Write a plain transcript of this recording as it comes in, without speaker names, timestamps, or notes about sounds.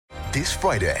This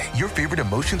Friday, your favorite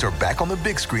emotions are back on the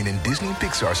big screen in Disney and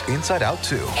Pixar's Inside Out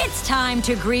 2. It's time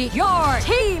to greet your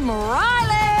Team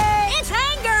Riley. It's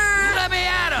anger. Let me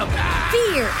at him.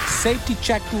 Fear. Safety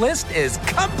checklist is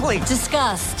complete.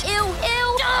 Disgust. Ew,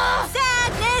 ew.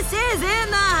 Sadness is in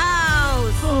the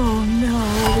house. Oh, no.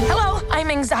 Hello, I'm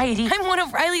anxiety. I'm one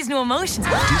of Riley's new emotions.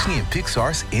 Disney and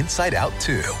Pixar's Inside Out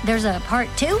 2. There's a part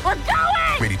 2? We're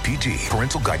going! Rated PG.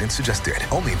 Parental guidance suggested.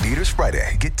 Only in theaters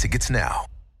Friday. Get tickets now.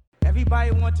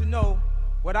 Everybody want to know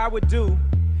what I would do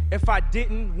if I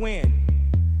didn't win.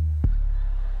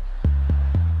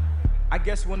 I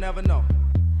guess we'll never know.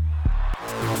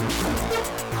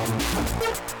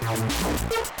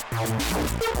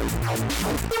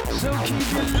 So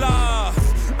keep it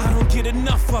love. I don't get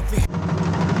enough of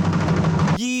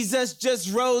it. Jesus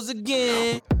just rose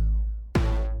again.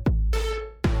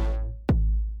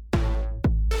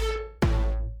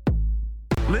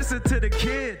 Listen to the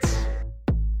kids.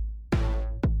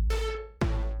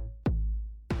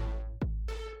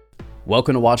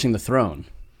 Welcome to Watching the Throne.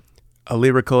 A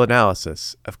lyrical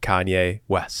analysis of Kanye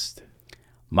West.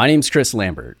 My name's Chris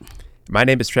Lambert. My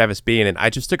name is Travis Bean, and I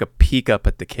just took a peek up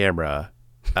at the camera.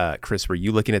 Chris, were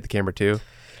you looking at the camera too?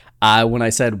 When I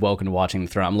said welcome to Watching the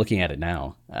Throne, I'm looking at it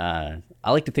now. I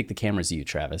like to think the camera's you,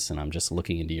 Travis, and I'm just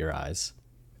looking into your eyes.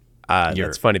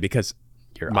 That's funny because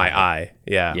my eye.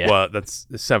 Yeah. Well, it's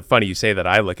so funny you say that.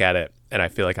 I look at it, and I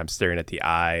feel like I'm staring at the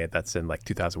eye that's in like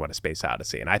 2001: A Space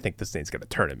Odyssey, and I think this thing's going to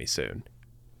turn at me soon.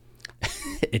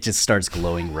 It just starts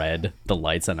glowing red, the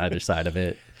lights on either side of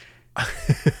it.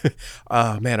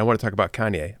 Oh, man, I want to talk about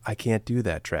Kanye. I can't do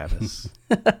that, Travis.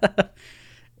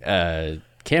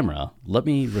 Camera, let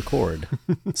me record.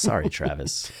 Sorry,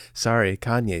 Travis. Sorry,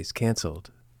 Kanye's canceled.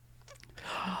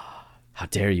 How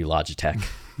dare you, Logitech?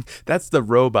 That's the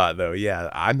robot, though. Yeah,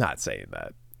 I'm not saying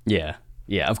that. Yeah,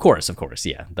 of course.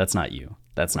 Yeah, that's not you.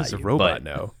 That's not you. Does a robot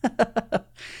know?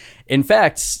 In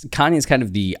fact, Kanye's kind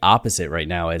of the opposite right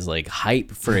now, as like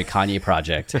hype for a Kanye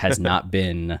project has not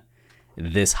been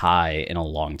this high in a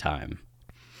long time.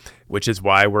 Which is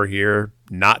why we're here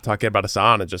not talking about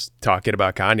Hassan and just talking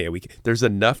about Kanye. There's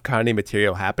enough Kanye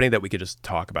material happening that we could just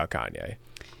talk about Kanye.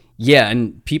 Yeah,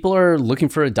 and people are looking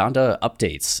for Donda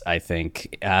updates, I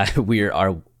think. We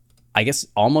are, I guess,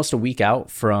 almost a week out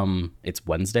from, it's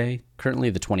Wednesday, currently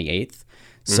the 28th.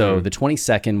 So the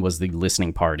 22nd was the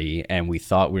listening party, and we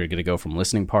thought we were going to go from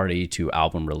listening party to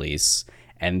album release,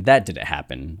 and that didn't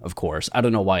happen, of course. I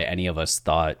don't know why any of us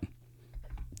thought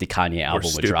the Kanye album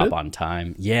would drop on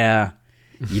time. Yeah,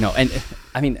 and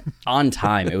I mean, on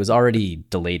time. It was already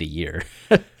delayed a year.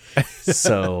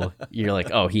 So you're like,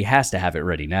 oh, he has to have it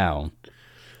ready now.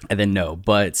 And then no,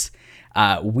 but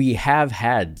we have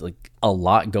had like a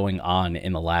lot going on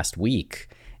in the last week,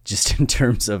 just in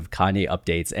terms of Kanye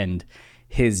updates, and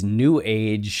his new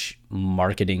age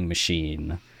marketing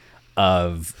machine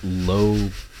of low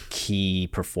key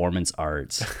performance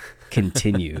art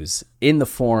continues in the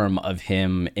form of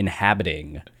him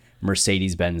inhabiting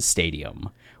Mercedes-Benz Stadium,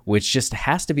 which just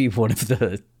has to be one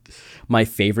of my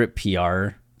favorite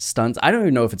PR stunts. I don't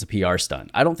even know if it's a PR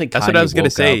stunt. I don't think that's Kanye what I was going to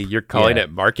say. You're calling it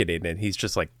marketing, and he's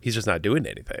just not doing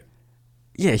anything.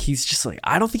 Yeah, he's just like,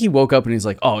 I don't think he woke up and he's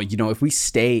like, oh, if we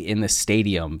stay in the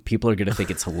stadium, people are going to think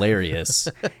it's hilarious.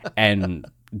 And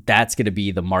that's going to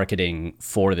be the marketing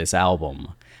for this album.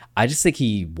 I just think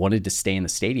he wanted to stay in the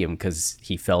stadium because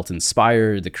he felt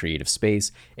inspired, the creative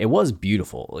space. It was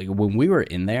beautiful. Like when we were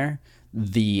in there,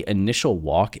 the initial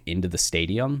walk into the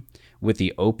stadium with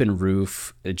the open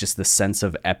roof, just the sense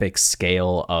of epic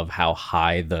scale of how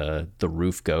high the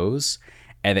roof goes,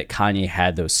 and that Kanye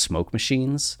had those smoke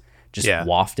machines just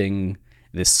wafting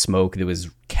this smoke that was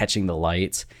catching the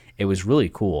lights. It was really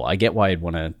cool. I get why I'd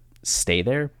want to stay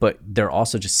there, but they're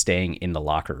also just staying in the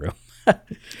locker room.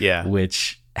 Yeah.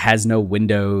 Which has no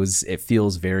windows. It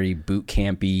feels very boot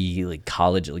campy, like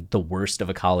college, like the worst of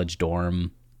a college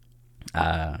dorm.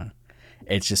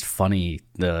 It's just funny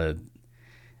the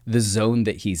zone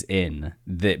that he's in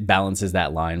that balances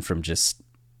that line from just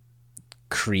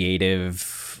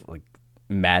creative like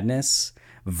madness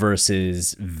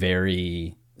versus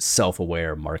very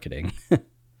self-aware marketing.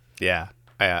 Yeah.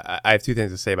 I have two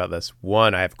things to say about this.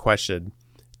 One, I have a question.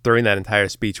 During that entire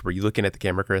speech, were you looking at the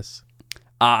camera, Chris?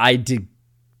 I did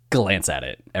glance at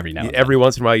it every now and then. Every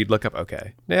once in a while you'd look up.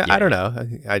 Okay. Yeah. I don't know.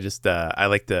 I just, I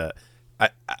like to,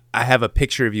 I have a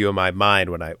picture of you in my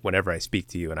mind whenever I speak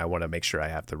to you, and I want to make sure I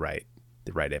have the right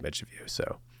image of you.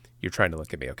 So you're trying to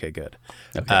look at me. Okay, good.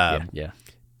 Okay. Yeah.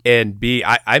 And B,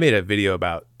 I made a video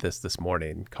about this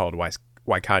morning called Why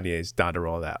Kanye's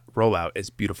Donda rollout is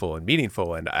beautiful and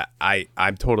meaningful. And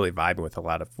I'm totally vibing with a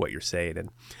lot of what you're saying. And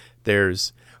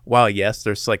there's while yes,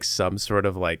 there's like some sort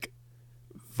of like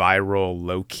viral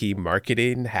low key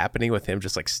marketing happening with him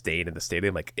just like staying in the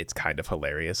stadium, like it's kind of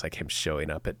hilarious, like him showing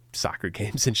up at soccer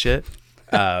games and shit.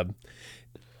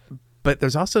 But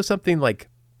there's also something like,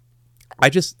 I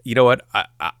just, you know what,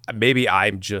 maybe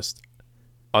I'm just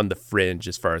on the fringe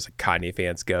as far as like Kanye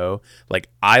fans go. Like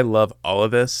I love all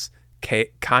of this.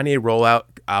 Kanye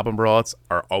album rollouts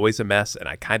are always a mess, and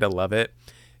I kind of love it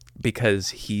because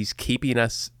he's keeping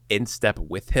us in step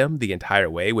with him the entire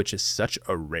way, which is such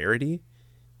a rarity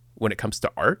when it comes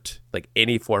to art, like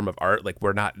any form of art. Like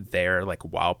we're not there like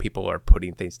while people are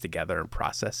putting things together and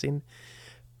processing.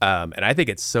 And I think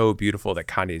it's so beautiful that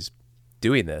Kanye's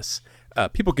doing this.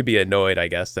 People could be annoyed, I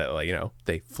guess, that like, you know,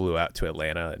 they flew out to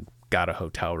Atlanta and got a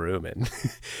hotel room and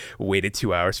waited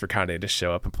 2 hours for Kanye to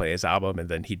show up and play his album, and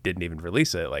then he didn't even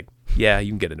release it. Like, yeah,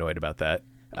 you can get annoyed about that.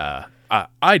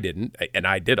 I didn't, and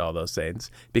I did all those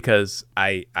things because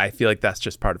I feel like that's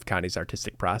just part of Kanye's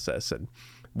artistic process. And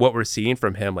what we're seeing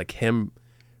from him, like him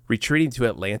retreating to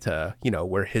Atlanta, you know,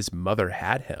 where his mother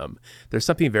had him, there's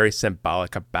something very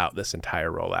symbolic about this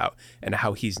entire rollout and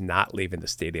how he's not leaving the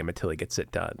stadium until he gets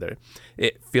it done.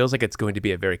 It feels like it's going to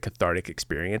be a very cathartic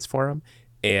experience for him.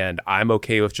 And I'm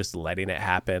okay with just letting it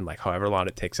happen, like however long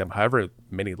it takes him, however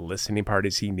many listening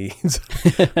parties he needs.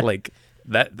 Like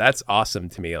that's awesome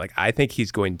to me. Like I think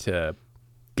he's going to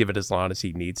give it as long as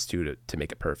he needs to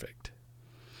make it perfect.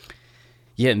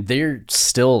 Yeah, and they're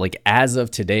still like, as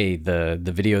of today, the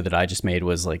video that I just made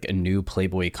was like a new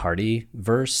Playboi Carti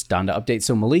verse Donda update.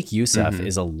 So Malik Yusef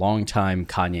is a longtime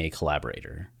Kanye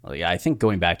collaborator. Like, I think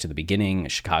going back to the beginning,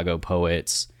 Chicago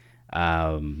Poets,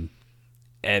 and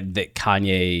that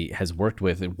Kanye has worked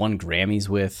with and won Grammys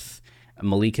with.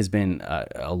 Malik has been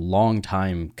a long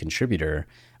time contributor,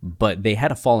 but they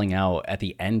had a falling out at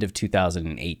the end of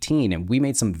 2018, and we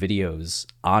made some videos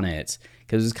on it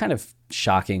because it was kind of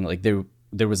shocking. Like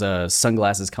there was a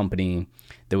sunglasses company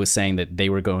that was saying that they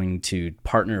were going to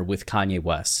partner with Kanye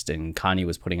West, and Kanye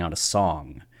was putting out a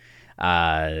song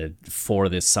for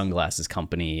this sunglasses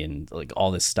company and like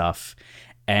all this stuff.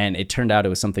 And it turned out it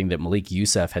was something that Malik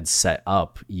Yusef had set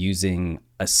up using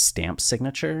a stamp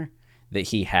signature that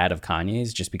he had of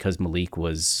Kanye's, just because Malik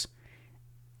was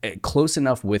close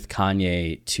enough with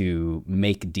Kanye to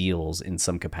make deals in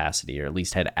some capacity, or at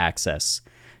least had access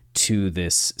to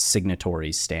this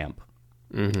signatory stamp.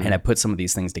 And I put some of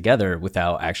these things together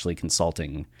without actually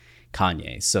consulting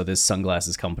Kanye. So this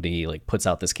sunglasses company like puts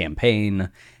out this campaign,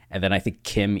 and then I think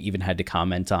Kim even had to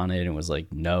comment on it and was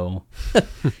like, no,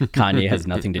 Kanye has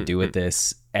nothing to do with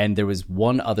this. And there was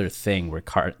one other thing where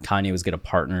Kanye was going to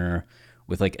partner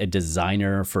with like a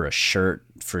designer for a shirt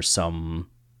for some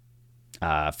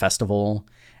festival.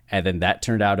 And then that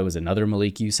turned out it was another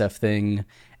Malik Yusef thing.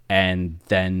 And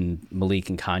then Malik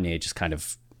and Kanye just kind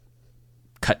of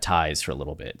cut ties for a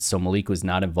little bit. So Malik was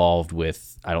not involved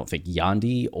with, I don't think,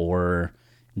 Yandi or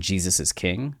Jesus is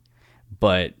King,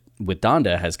 but with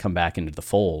Donda has come back into the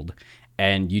fold,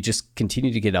 and you just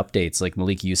continue to get updates. Like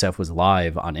Malik Yusef was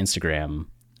live on Instagram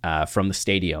from the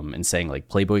stadium and saying like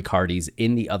Playboi Carti's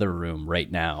in the other room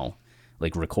right now,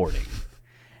 like recording.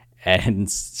 And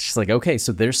it's just like, okay,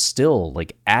 so they're still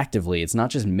like actively, it's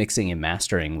not just mixing and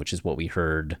mastering, which is what we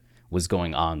heard was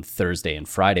going on Thursday and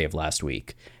Friday of last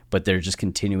week, but they're just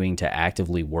continuing to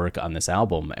actively work on this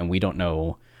album. And we don't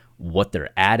know what they're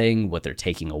adding, what they're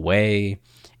taking away.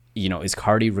 You know, is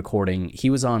Carti recording? He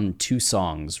was on 2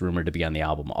 songs rumored to be on the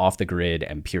album, Off the Grid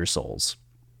and Pure Souls.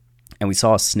 And we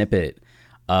saw a snippet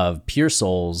of Pure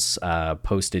Souls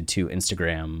posted to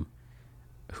Instagram.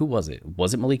 Who was it?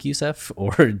 Was it Malik Yusef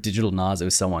or Digital Nas? It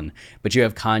was someone. But you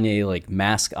have Kanye like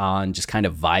mask on, just kind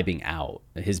of vibing out.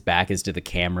 His back is to the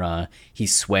camera.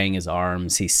 He's swaying his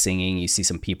arms. He's singing. You see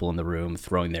some people in the room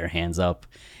throwing their hands up.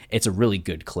 It's a really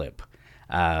good clip.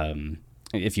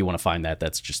 If you want to find that,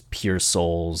 that's just Pure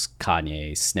Souls,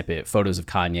 Kanye snippet. Photos of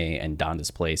Kanye and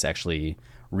Donda's Place actually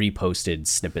reposted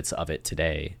snippets of it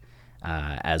today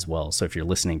as well. So if you're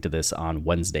listening to this on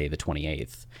Wednesday, the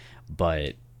 28th,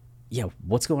 but yeah,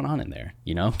 what's going on in there?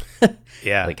 You know?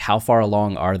 Yeah. Like how far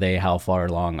along are they? How far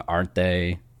along aren't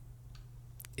they?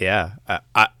 Yeah.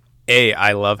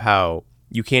 I love how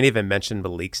you can't even mention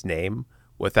Malik's name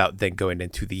without then going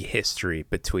into the history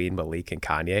between Malik and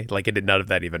Kanye. Like none of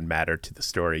that even mattered to the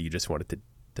story. You just wanted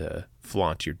to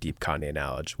flaunt your deep Kanye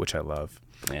knowledge, which I love.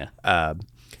 Yeah.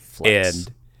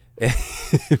 And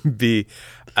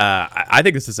I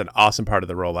think this is an awesome part of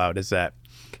the rollout is that,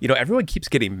 you know, everyone keeps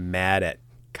getting mad at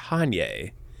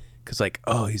Kanye because like,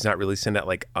 oh, he's not releasing it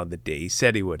like on the day he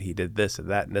said he would. He did this and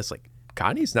that and this. Like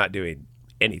Kanye's not doing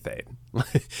anything.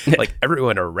 Like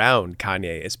everyone around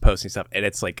Kanye is posting stuff, and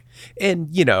it's like, and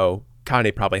you know,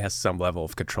 Kanye probably has some level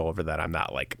of control over that. I'm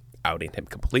not like outing him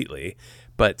completely,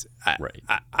 but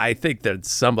I think that at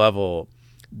some level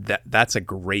that's a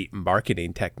great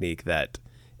marketing technique. That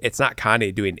it's not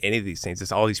Kanye doing any of these things.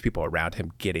 It's all these people around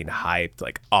him getting hyped,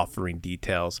 like offering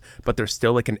details, but there's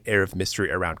still like an air of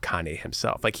mystery around Kanye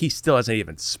himself. Like he still hasn't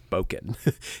even spoken.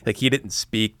 Like he didn't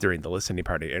speak during the listening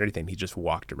party or anything. He just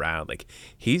walked around. Like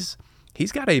he's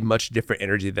got a much different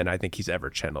energy than I think he's ever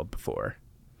channeled before.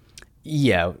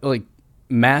 Yeah, like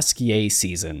Mask Ye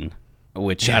season,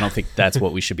 which I don't think that's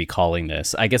what we should be calling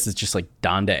this. I guess it's just like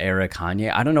Donda era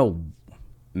Kanye. I don't know,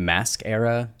 Mask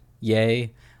era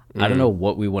Ye. I don't know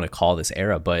what we want to call this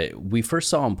era, but we first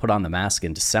saw him put on the mask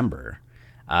in December.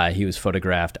 He was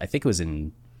photographed, I think it was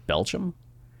in Belgium,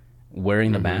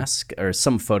 wearing the mask, or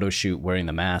some photo shoot wearing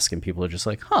the mask, and people are just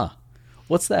like, huh,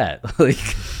 what's that? Like,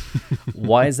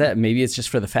 why is that? Maybe it's just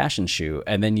for the fashion shoot.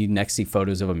 And then you next see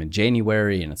photos of him in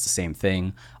January, and it's the same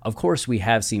thing. Of course, we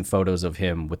have seen photos of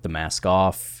him with the mask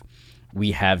off.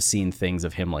 We have seen things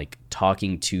of him like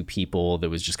talking to people that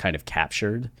was just kind of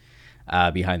captured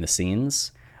behind the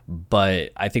scenes.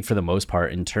 But I think for the most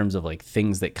part, in terms of like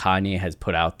things that Kanye has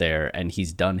put out there, and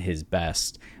he's done his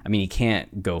best. I mean, he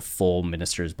can't go full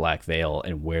minister's black veil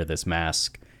and wear this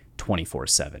mask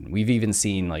 24/7. We've even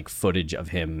seen like footage of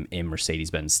him in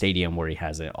Mercedes-Benz Stadium where he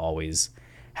hasn't always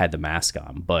had the mask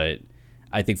on. But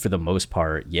I think for the most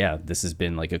part, yeah, this has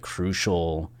been like a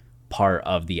crucial part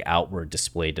of the outward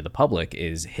display to the public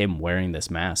is him wearing this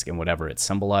mask and whatever it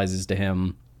symbolizes to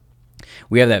him.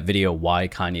 We have that video why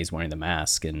Kanye's wearing the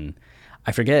mask, and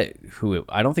I forget who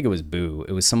I don't think it was Boo.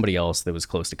 It was somebody else that was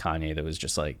close to Kanye that was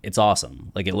just like, it's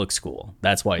awesome. Like, it looks cool.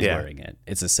 That's why he's wearing it.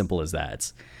 It's as simple as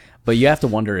that. But you have to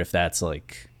wonder if that's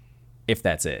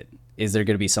it. Is there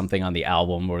going to be something on the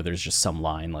album where there's just some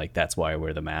line like, that's why I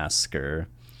wear the mask? Or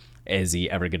is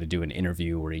he ever going to do an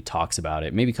interview where he talks about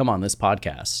it? Maybe come on this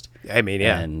podcast. I mean,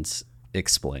 yeah. And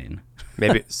explain.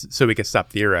 Maybe so we can stop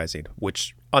theorizing,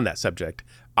 which on that subject,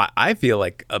 I feel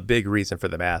like a big reason for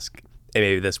the mask, and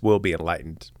maybe this will be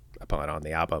enlightened upon on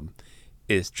the album,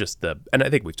 is just and I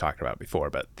think we've talked about it before,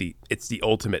 but it's the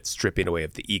ultimate stripping away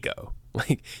of the ego.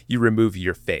 Like, you remove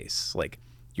your face. Like,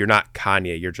 you're not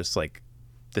Kanye. You're just like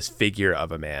this figure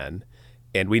of a man.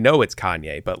 And we know it's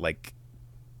Kanye, but like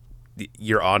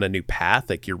you're on a new path.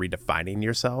 Like, you're redefining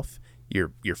yourself.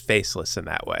 You're faceless in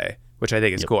that way, which I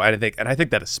think is cool. And I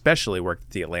think that especially worked at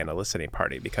the Atlanta listening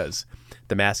party, because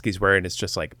the mask he's wearing is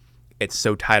just like, it's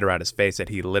so tight around his face that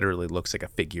he literally looks like a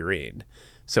figurine.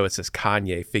 So it's this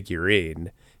Kanye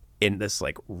figurine in this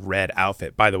like red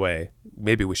outfit. By the way,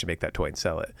 maybe we should make that toy and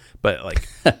sell it. But like,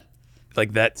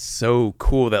 like that's so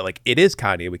cool that like it is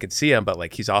Kanye. We can see him, but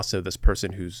like he's also this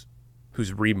person who's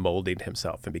remolding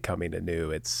himself and becoming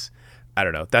anew. I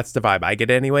don't know. That's the vibe I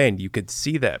get anyway. And you could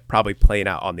see that probably playing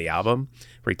out on the album,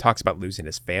 where he talks about losing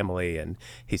his family and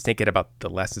he's thinking about the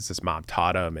lessons his mom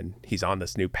taught him, and he's on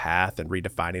this new path and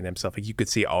redefining himself. Like, you could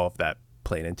see all of that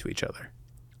playing into each other.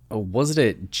 Was it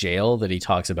at Jail that he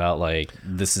talks about like,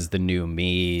 this is the new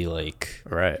me? Like,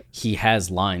 right. He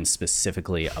has lines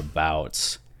specifically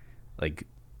about like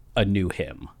a new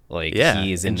him. Like,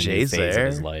 he is in the new phase of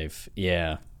his life.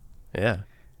 Yeah. Yeah.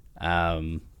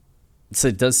 So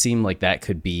it does seem like that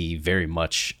could be very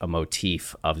much a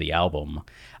motif of the album.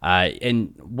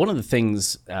 And one of the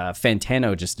things,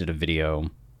 Fantano just did a video,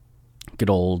 good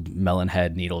old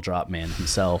melonhead needle drop man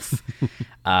himself,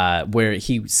 where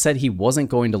he said he wasn't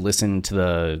going to listen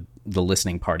to the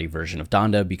listening party version of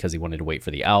Donda because he wanted to wait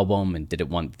for the album and didn't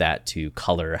want that to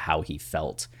color how he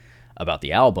felt about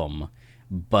the album.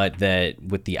 But that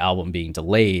with the album being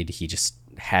delayed, he just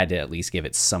had to at least give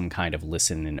it some kind of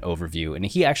listen and overview. And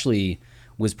he actually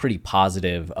was pretty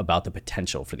positive about the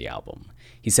potential for the album.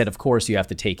 He said, of course, you have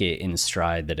to take it in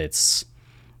stride that it's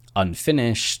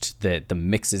unfinished, that the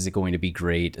mix isn't going to be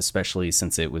great, especially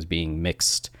since it was being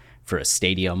mixed for a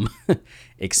stadium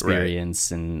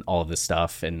experience, right, and all of this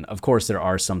stuff. And of course, there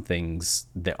are some things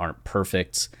that aren't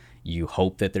perfect. You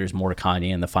hope that there's more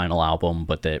Kanye in the final album,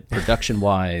 but that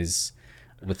production-wise,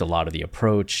 with a lot of the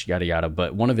approach, yada yada.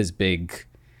 But one of his big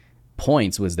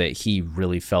points was that he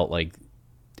really felt like,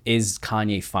 is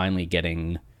Kanye finally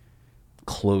getting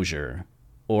closure,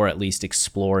 or at least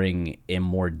exploring in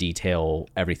more detail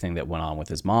everything that went on with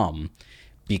his mom?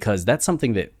 Because that's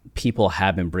something that people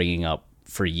have been bringing up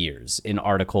for years in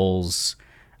articles.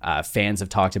 Fans have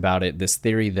talked about it, this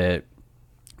theory that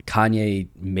Kanye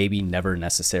maybe never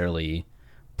necessarily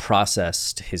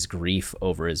processed his grief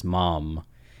over his mom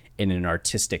in an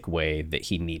artistic way that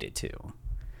he needed to.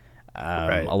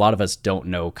 Right. A lot of us don't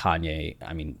know Kanye.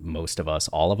 I mean, most of us,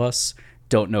 all of us,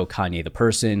 don't know Kanye the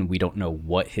person. We don't know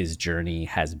what his journey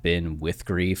has been with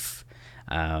grief.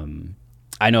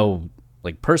 I know,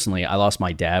 like, personally, I lost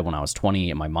my dad when I was 20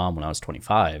 and my mom when I was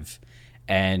 25,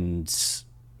 and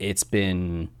it's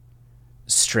been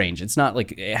strange. It's not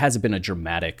like, it hasn't been a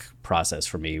dramatic process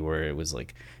for me where it was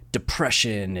like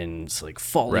depression and like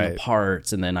falling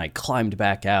apart, and then I climbed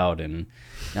back out and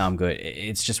now I'm good.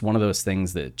 It's just one of those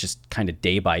things that just kind of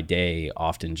day by day,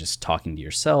 often just talking to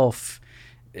yourself,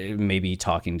 maybe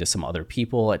talking to some other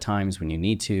people at times when you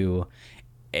need to.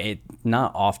 It's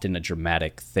not often a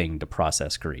dramatic thing to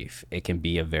process grief. It can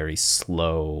be a very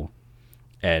slow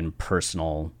and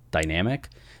personal dynamic.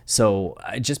 So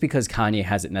just because Kanye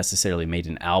hasn't necessarily made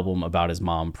an album about his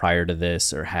mom prior to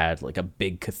this, or had like a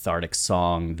big cathartic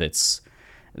song that's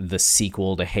the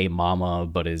sequel to Hey Mama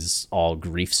but is all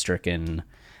grief stricken,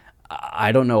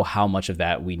 I don't know how much of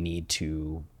that we need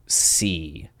to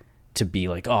see to be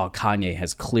like, oh, Kanye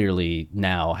has clearly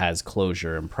now has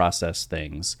closure and processed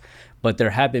things. But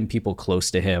there have been people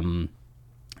close to him.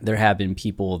 There have been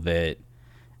people that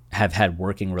have had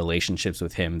working relationships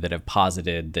with him that have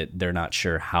posited that they're not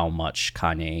sure how much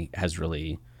Kanye has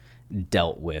really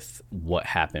dealt with what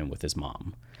happened with his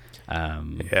mom.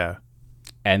 And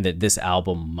that this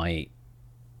album might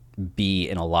be,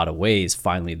 in a lot of ways,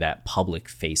 finally that public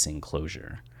facing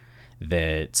closure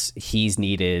that he's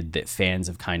needed, that fans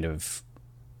have kind of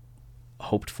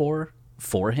hoped for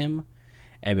him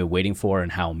and been waiting for,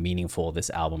 and how meaningful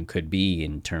this album could be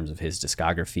in terms of his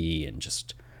discography and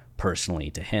just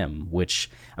personally to him. Which,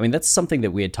 I mean, that's something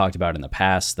that we had talked about in the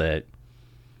past, that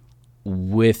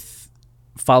with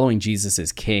following Jesus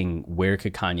as King, where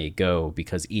could Kanye go?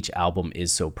 Because each album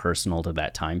is so personal to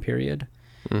that time period.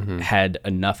 Had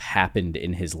enough happened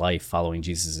in his life following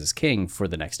Jesus as King for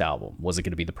the next album? Was it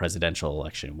going to be the presidential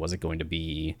election? Was it going to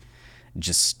be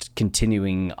just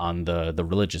continuing on the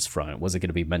religious front? Was it going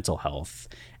to be mental health?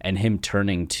 And him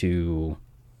turning to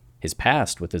his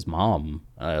past with his mom,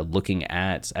 looking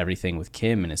at everything with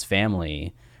Kim and his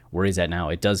family, where he's at now,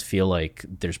 it does feel like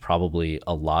there's probably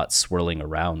a lot swirling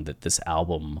around that this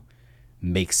album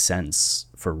makes sense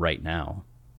for right now.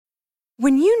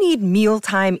 When you need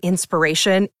mealtime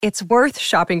inspiration, it's worth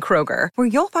shopping Kroger, where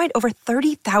you'll find over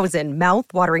 30,000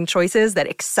 mouth-watering choices that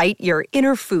excite your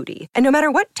inner foodie. And no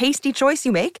matter what tasty choice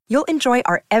you make, you'll enjoy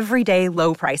our everyday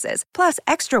low prices, plus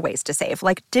extra ways to save,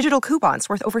 like digital coupons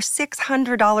worth over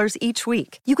 $600 each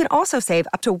week. You can also save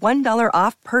up to $1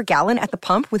 off per gallon at the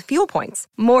pump with fuel points.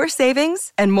 More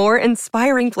savings and more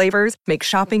inspiring flavors make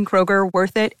shopping Kroger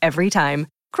worth it every time.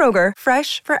 Kroger,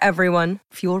 fresh for everyone.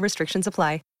 Fuel restrictions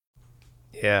apply.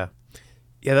 Yeah,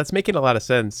 that's making a lot of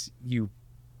sense. You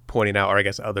pointing out, or I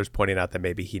guess others pointing out, that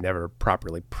maybe he never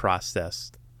properly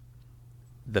processed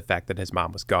the fact that his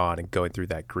mom was gone and going through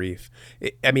that grief.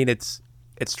 I mean, it's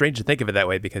strange to think of it that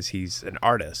way because he's an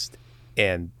artist,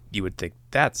 and you would think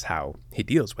that's how he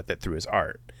deals with it, through his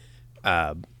art.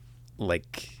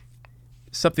 Like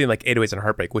something like 808s and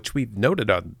Heartbreak, which we've noted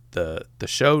on the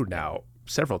show now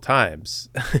several times.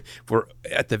 We're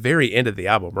at the very end of the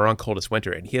album, we're on Coldest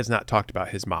Winter, and he has not talked about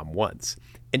his mom once.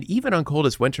 And even on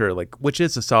Coldest Winter, like, which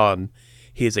is a song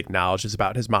he has acknowledged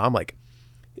about his mom, like,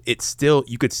 it's still,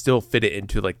 you could still fit it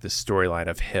into like the storyline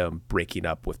of him breaking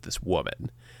up with this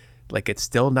woman. Like, it's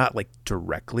still not like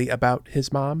directly about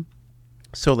his mom.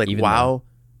 So like, even while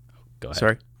go ahead.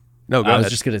 Sorry, no, go ahead. I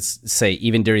was just gonna say,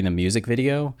 even during the music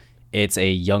video, it's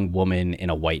a young woman in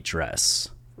a white dress.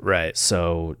 Right.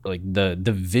 So like the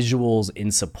visuals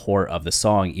in support of the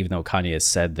song, even though Kanye has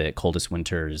said that Coldest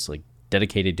Winter is like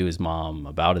dedicated to his mom,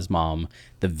 about his mom,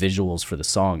 the visuals for the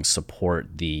song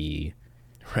support the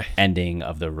ending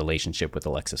of the relationship with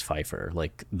Alexis Pfeiffer,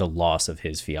 like the loss of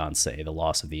his fiance, the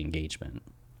loss of the engagement.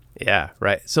 Yeah,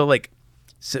 right. So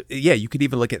yeah, you could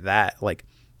even look at that. Like,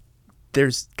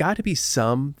 there's got to be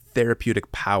some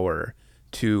therapeutic power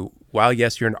to, while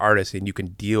yes, you're an artist and you can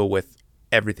deal with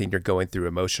everything you're going through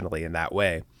emotionally in that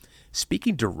way,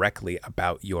 speaking directly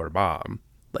about your mom,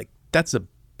 like, that's a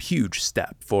huge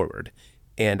step forward.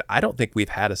 And I don't think we've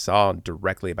had a song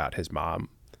directly about his mom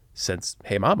since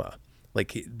Hey Mama.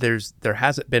 Like, there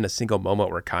hasn't been a single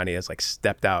moment where Kanye has like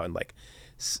stepped out and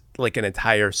like an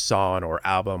entire song or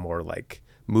album or like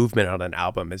movement on an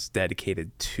album is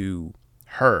dedicated to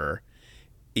her.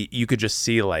 You could just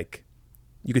see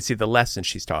you could see the lesson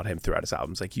she's taught him throughout his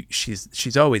albums. Like,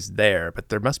 she's always there, but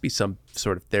there must be some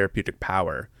sort of therapeutic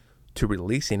power to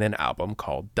releasing an album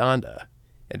called Donda,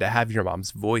 and to have your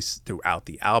mom's voice throughout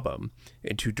the album,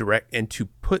 and to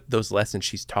put those lessons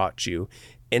she's taught you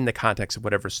in the context of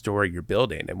whatever story you're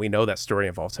building. And we know that story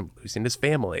involves him losing his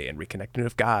family and reconnecting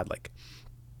with God. Like,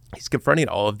 he's confronting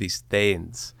all of these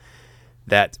things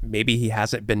that maybe he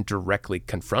hasn't been directly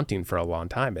confronting for a long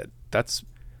time. That's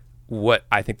what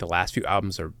I think the last few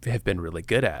albums have been really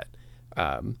good at.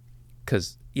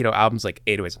 Because, albums like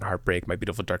 808s and Heartbreak, My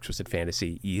Beautiful Dark Twisted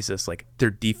Fantasy, Jesus, like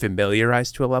they're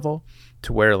defamiliarized to a level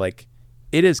to where like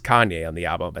it is Kanye on the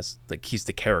album as like he's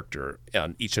the character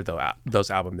on each of those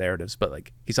album narratives, but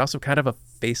like he's also kind of a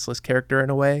faceless character in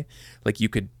a way. Like you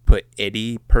could put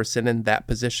any person in that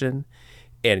position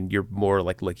and you're more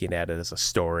like looking at it as a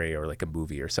story or like a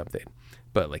movie or something.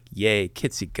 But like, yay,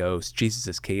 Kids See Ghosts, Jesus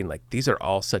is King, like these are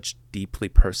all such deeply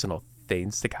personal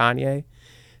things to Kanye.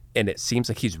 And it seems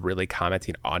like he's really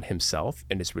commenting on himself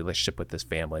and his relationship with his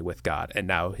family, with God, and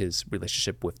now his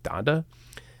relationship with Donda.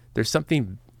 There's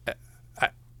something,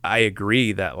 I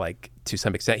agree that like to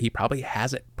some extent he probably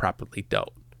hasn't properly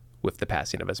dealt with the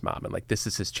passing of his mom. And like this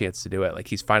is his chance to do it. Like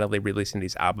he's finally releasing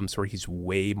these albums where he's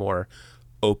way more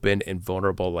open and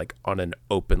vulnerable, like on an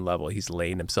open level. He's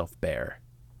laying himself bare.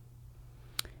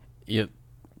 Yeah,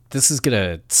 this is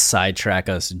gonna sidetrack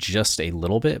us just a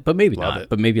little bit, but maybe not.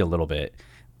 But maybe a little bit.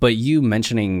 But you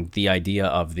mentioning the idea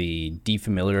of the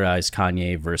defamiliarized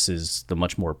Kanye versus the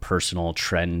much more personal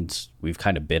trend we've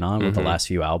kind of been on with the last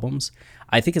few albums,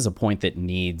 I think is a point that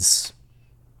needs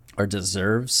or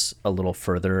deserves a little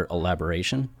further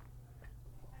elaboration.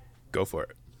 Go for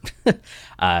it.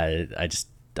 I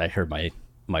heard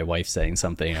my wife saying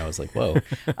something. I was like, whoa.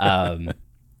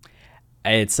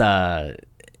 It's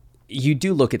you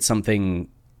do look at something,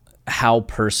 how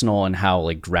personal and how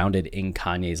like grounded in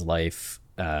Kanye's life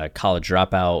College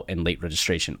Dropout and Late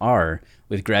Registration are,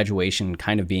 with Graduation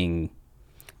kind of being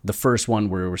the first one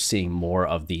where we're seeing more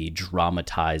of the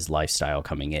dramatized lifestyle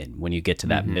coming in when you get to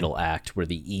that middle act where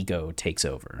the ego takes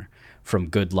over, from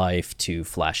Good Life to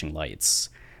Flashing Lights,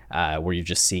 where you're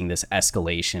just seeing this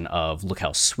escalation of look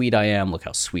how sweet I am, look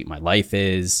how sweet my life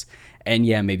is, and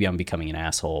yeah, maybe I'm becoming an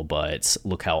asshole, but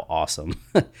look how awesome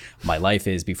my life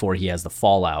is, before he has the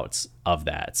fallouts of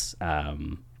that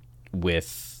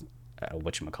with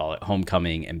whatchamacallit,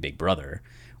 Homecoming and Big Brother,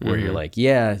 where you're like,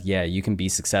 yeah, you can be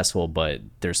successful, but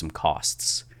there's some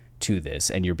costs to this,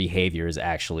 and your behavior is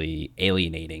actually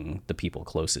alienating the people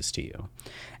closest to you.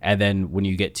 And then when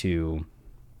you get to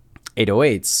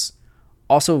 808s,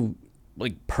 also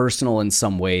like personal in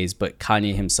some ways, but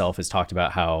Kanye himself has talked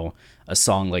about how a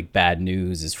song like Bad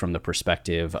News is from the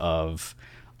perspective of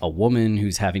a woman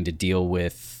who's having to deal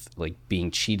with like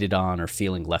being cheated on or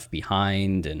feeling left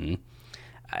behind, and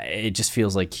it just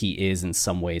feels like he is in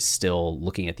some ways still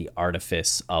looking at the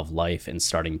artifice of life and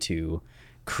starting to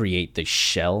create the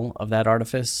shell of that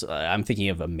artifice. I'm thinking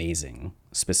of Amazing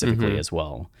specifically as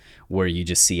well, where you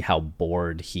just see how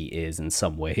bored he is in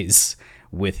some ways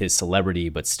with his celebrity,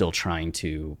 but still trying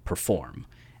to perform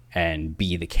and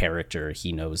be the character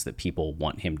he knows that people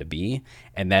want him to be.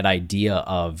 And that idea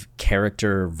of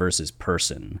character versus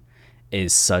person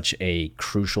is such a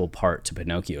crucial part to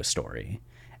Pinocchio's story.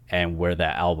 And where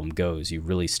that album goes, you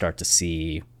really start to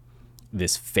see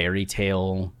this fairy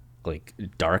tale, like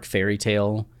dark fairy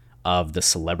tale of the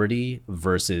celebrity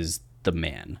versus the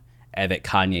man. And that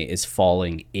Kanye is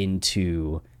falling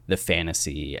into the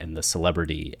fantasy and the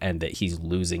celebrity, and that he's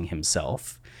losing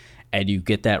himself. And you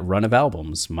get that run of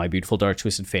albums, My Beautiful Dark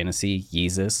Twisted Fantasy,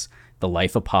 Yeezus, The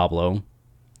Life of Pablo,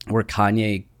 where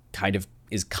Kanye kind of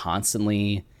is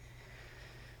constantly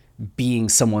being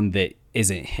someone that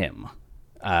isn't him.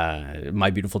 My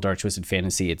Beautiful Dark Twisted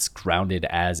Fantasy, it's grounded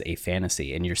as a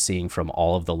fantasy, and you're seeing from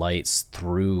All of the Lights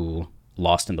through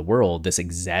Lost in the World this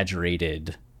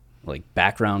exaggerated like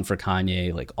background for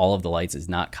Kanye. Like All of the Lights is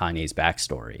not Kanye's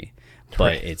backstory,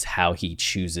 but it's how he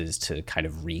chooses to kind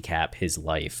of recap his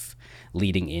life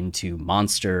leading into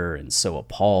Monster and So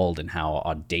Appalled, and how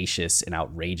audacious and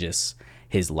outrageous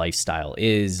his lifestyle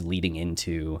is, leading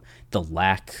into the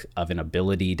lack of an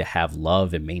ability to have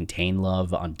love and maintain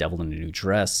love on Devil in a New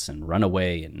Dress and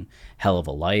Runaway and Hell of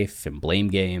a Life and Blame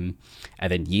Game.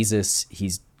 And then Yeezus,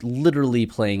 he's literally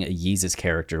playing a Yeezus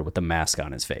character with the mask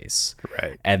on his face.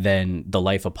 Right. And then The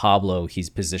Life of Pablo, he's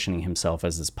positioning himself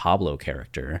as this Pablo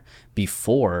character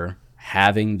before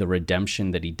having the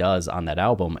redemption that he does on that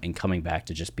album and coming back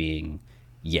to just being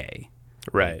Ye.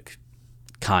 Right. Like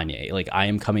Kanye, like I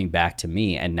am coming back to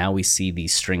me. And now we see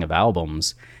these string of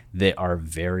albums that are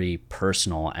very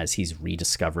personal as he's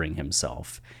rediscovering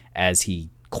himself, as he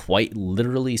quite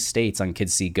literally states on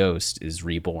Kids See Ghost is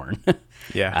reborn.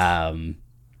 Yeah.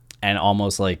 And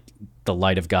almost like the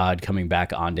light of God coming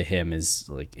back onto him is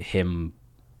like him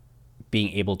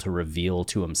being able to reveal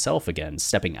to himself again,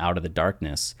 stepping out of the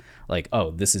darkness, like,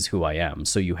 oh, this is who I am.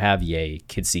 So you have Ye,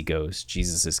 Kids See Ghost,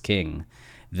 Jesus is King,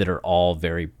 that are all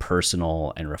very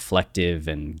personal and reflective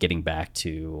and getting back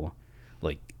to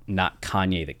like not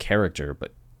Kanye the character,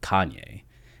 but Kanye.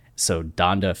 So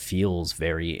Donda feels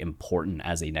very important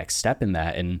as a next step in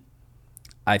that. And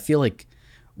I feel like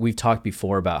we've talked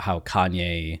before about how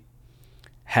Kanye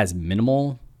has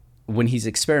minimal. When he's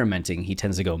experimenting, he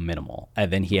tends to go minimal,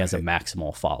 and then he has a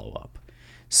maximal follow-up.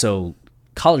 So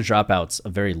College Dropout's a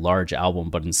very large album,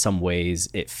 but in some ways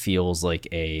it feels like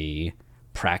a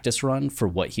practice run for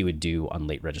what he would do on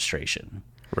Late Registration.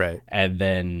 Right. And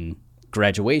then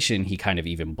Graduation, he kind of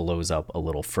even blows up a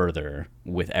little further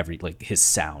with his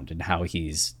sound and how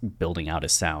he's building out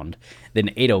his sound. Then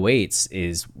 808s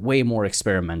is way more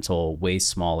experimental, way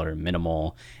smaller,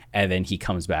 minimal, and then he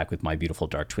comes back with My Beautiful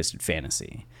Dark Twisted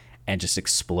Fantasy and just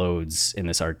explodes in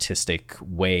this artistic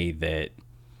way that,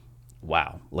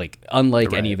 wow, like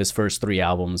unlike any of his first 3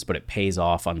 albums, but it pays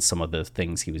off on some of the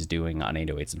things he was doing on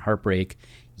 808s and Heartbreak.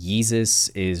 Yeezus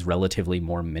is relatively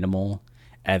more minimal,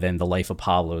 and then The Life of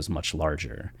Pablo is much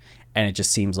larger. And it just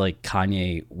seems like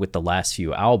Kanye, with the last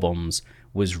few albums,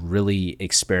 was really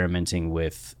experimenting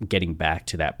with getting back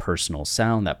to that personal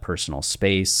sound, that personal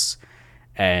space,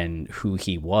 and who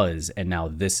he was. And now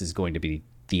this is going to be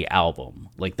the album,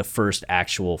 like the first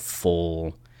actual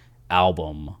full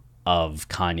album of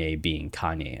Kanye being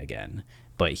Kanye again.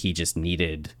 But he just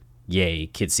needed Ye,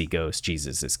 Kids See Ghosts,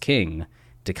 Jesus is King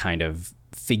to kind of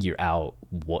figure out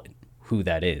who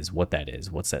that is, what's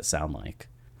that sound like.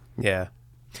 Yeah,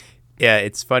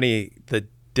 it's funny the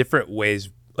different ways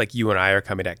like you and I are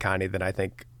coming at Kanye than I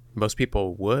think most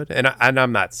people would, and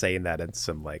I'm not saying that in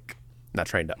some like, not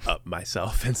trying to up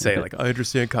myself and say like I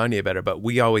understand Kanye better, but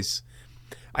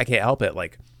I can't help it.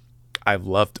 Like, I've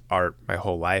loved art my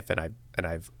whole life, and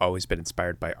I've always been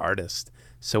inspired by artists.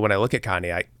 So when I look at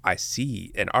Kanye, I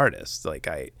see an artist. Like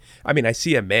I mean, I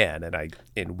see a man,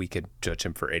 and we could judge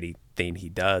him for anything he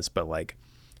does, but like,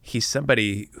 he's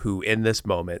somebody who in this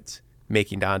moment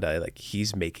making Donda, like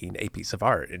he's making a piece of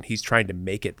art, and he's trying to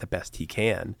make it the best he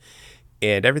can.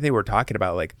 And everything we're talking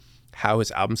about, like how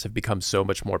his albums have become so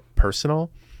much more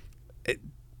personal,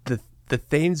 the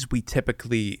things we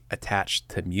typically attach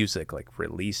to music, like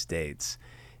release dates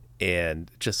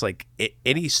and just like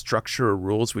any structure or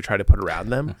rules we try to put around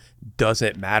them,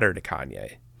 doesn't matter to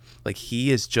Kanye. Like,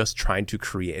 he is just trying to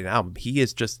create an album.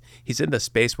 He's in the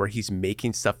space where he's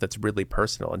making stuff that's really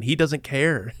personal, and he doesn't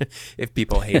care if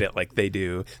people hate it like they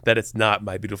do, that it's not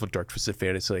My Beautiful Dark Twisted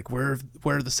Fantasy. Like, where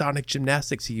are the sonic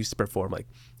gymnastics he used to perform? Like,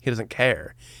 he doesn't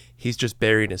care. He's just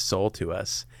bearing his soul to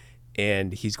us,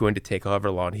 and he's going to take however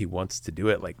long he wants to do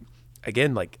it. Like,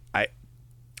 again, like I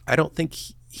don't think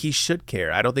he should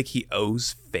care. I don't think he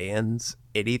owes fans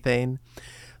anything.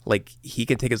 Like, he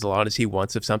can take as long as he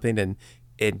wants of something and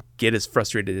get as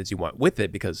frustrated as you want with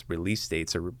it, because release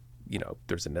dates are,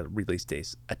 there's another release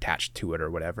date attached to it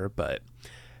or whatever. But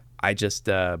I just,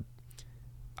 I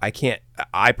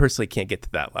personally can't get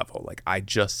to that level. Like, I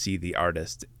just see the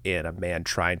artist and a man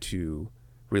trying to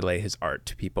relay his art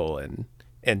to people.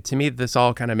 And to me, this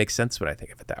all kind of makes sense when I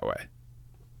think of it that way.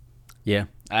 Yeah,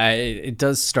 it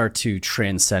does start to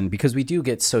transcend, because we do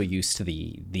get so used to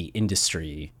the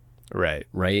industry, right,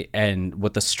 and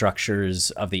what the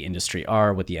structures of the industry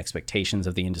are, what the expectations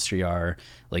of the industry are.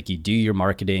 Like, you do your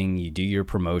marketing, you do your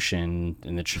promotion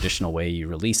in the traditional way, you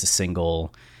release a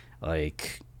single,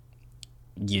 like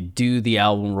you do the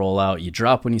album rollout, you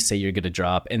drop when you say you're going to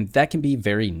drop, and that can be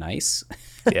very nice.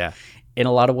 Yeah. In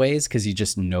a lot of ways, because you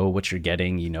just know what you're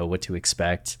getting, you know what to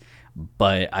expect.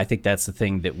 But I think that's the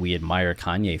thing that we admire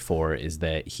Kanye for, is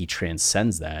that he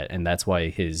transcends that. And that's why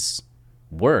his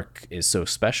work is so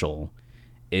special,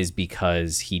 is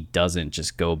because he doesn't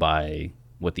just go by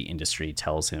what the industry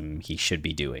tells him he should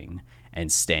be doing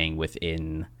and staying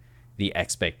within the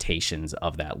expectations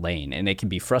of that lane. And it can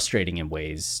be frustrating in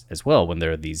ways as well when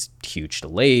there are these huge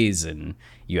delays and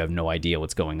you have no idea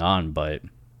what's going on. But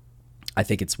I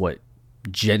think it's what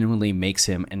genuinely makes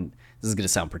him, and this is going to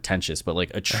sound pretentious, but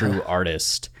like a true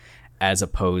artist, as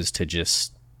opposed to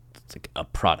just like a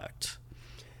product.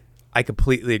 I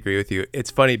completely agree with you.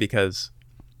 It's funny because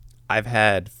I've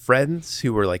had friends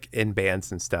who were like in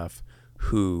bands and stuff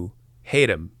who hate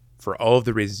him for all of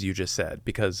the reasons you just said,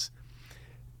 because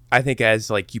I think as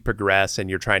like you progress and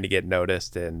you're trying to get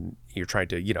noticed and you're trying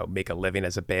to, make a living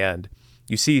as a band,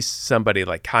 you see somebody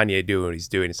like Kanye do what he's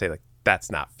doing and say like,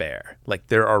 that's not fair. Like,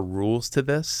 there are rules to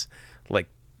this. Like,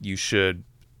 you should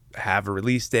have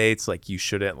release dates. Like, you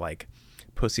shouldn't like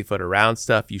pussyfoot around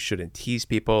stuff. You shouldn't tease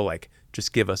people. Like,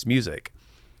 just give us music.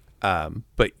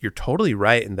 But you're totally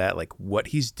right in that, like, what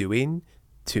he's doing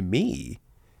to me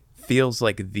feels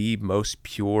like the most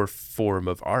pure form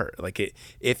of art. Like,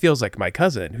 it feels like my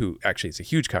cousin, who actually is a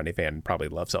huge Kanye fan and probably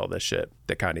loves all this shit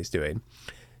that Kanye's doing.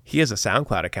 He has a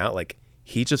SoundCloud account. Like,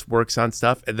 he just works on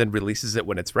stuff and then releases it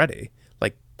when it's ready.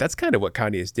 Like, that's kind of what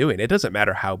Kanye is doing. It doesn't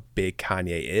matter how big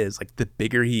Kanye is. Like, the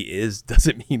bigger he is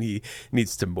doesn't mean he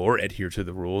needs to more adhere to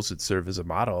the rules and serve as a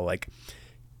model. Like,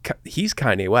 he's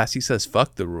Kanye West. He says,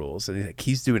 fuck the rules. And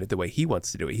he's doing it the way he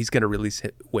wants to do it. He's going to release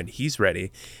it when he's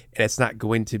ready. And it's not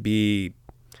going to be,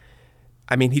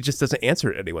 I mean, he just doesn't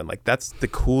answer to anyone. Like, that's the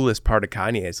coolest part of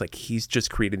Kanye. Is like, he's just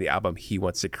creating the album he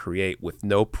wants to create with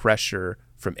no pressure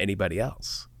from anybody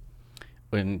else.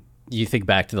 When you think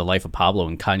back to the life of Pablo,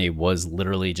 and Kanye was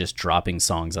literally just dropping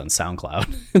songs on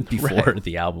SoundCloud before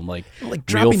the album, like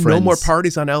dropping No More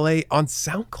Parties on LA on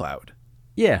SoundCloud.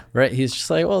 Yeah, right. He's just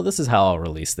like, well, this is how I'll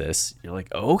release this. You're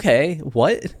like, okay,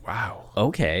 what? Wow.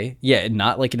 Okay. Yeah,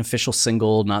 not like an official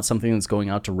single, not something that's going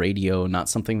out to radio, not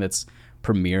something that's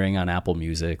premiering on Apple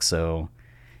Music. So,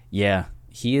 yeah,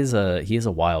 he is a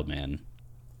wild man.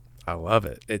 I love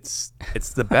it. It's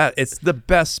the best. It's the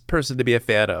best person to be a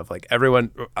fan of. Like,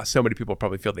 everyone, so many people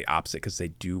probably feel the opposite because they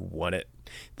do want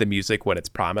the music when it's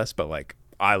promised. But like,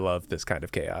 I love this kind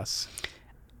of chaos.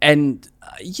 And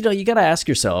you got to ask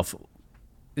yourself,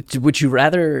 would you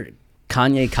rather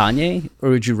Kanye or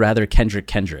would you rather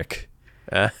Kendrick?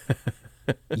 Do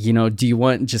you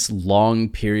want just long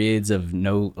periods of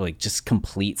just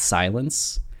complete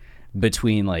silence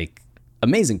between like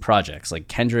amazing projects? Like,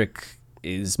 Kendrick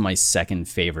is my second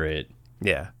favorite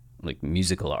like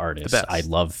musical artist. I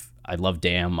love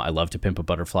Damn, I love To Pimp a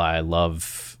Butterfly, I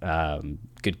love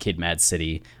Good Kid, Mad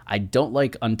City. I don't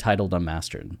like Untitled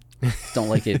Unmastered. Don't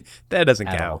like it. That doesn't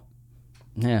count. All.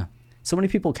 Yeah. So many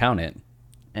people count it,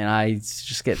 and I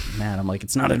just get mad. I'm like,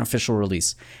 it's not an official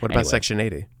release. What about Section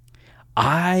 80?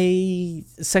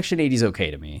 Section 80 is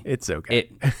okay to me. It's okay.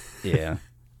 Yeah.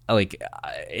 Like,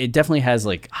 it definitely has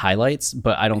like highlights,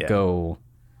 but I don't go.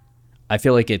 I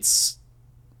feel like it's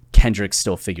Kendrick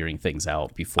still figuring things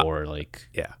out before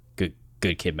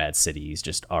Good Kid, Mad City. He's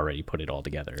just already put it all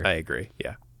together. I agree.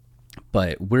 Yeah.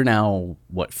 But we're now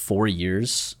 4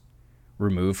 years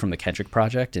removed from the Kendrick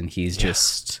project, and he's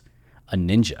just a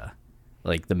ninja.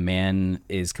 Like, the man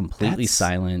is completely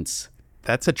silent.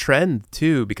 That's a trend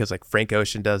too, because like Frank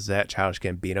Ocean does that, Childish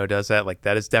Gambino does that. Like,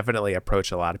 that is definitely an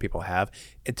approach a lot of people have,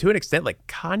 and to an extent, like,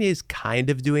 Kanye's kind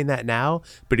of doing that now,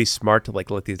 but he's smart to like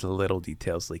let these little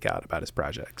details leak out about his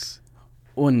projects.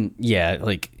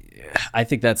 I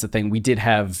think that's the thing. We did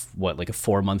have a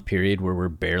 4-month period where we're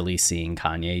barely seeing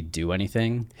Kanye do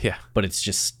anything. Yeah. But it's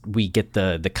just, we get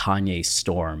the Kanye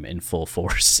storm in full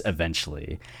force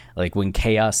eventually. Like, when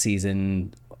chaos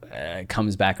season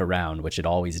comes back around, which it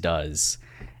always does,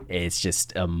 it's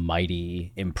just a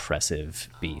mighty impressive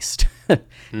beast.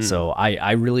 So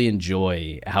I really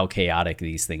enjoy how chaotic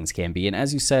these things can be. And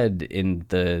as you said in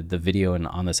the video and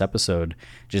on this episode,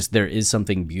 just there is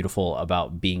something beautiful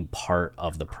about being part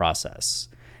of the process.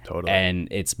 Totally. And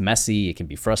it's messy, it can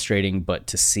be frustrating, but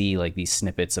to see like these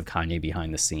snippets of Kanye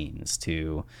behind the scenes,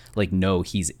 to like know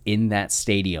he's in that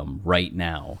stadium right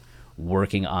now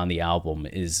working on the album,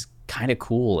 is kind of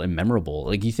cool and memorable.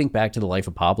 Like, you think back to the life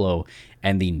of Pablo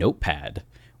and the notepad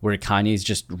where Kanye's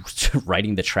just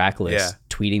writing the track list,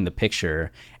 tweeting the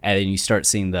picture, and then you start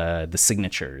seeing the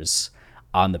signatures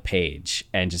on the page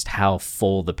and just how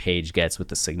full the page gets with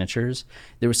the signatures.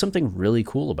 There was something really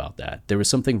cool about that. There was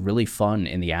something really fun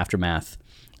in the aftermath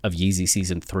of Yeezy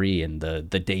Season 3 and the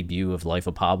debut of Life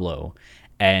of Pablo,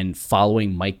 and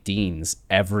following Mike Dean's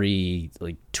every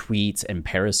like tweet and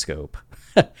Periscope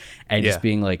and just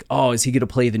being like, oh, is he going to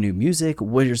play the new music?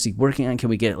 What is he working on? Can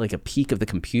we get like a peek of the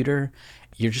computer?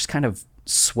 You're just kind of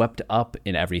swept up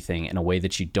in everything in a way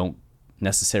that you don't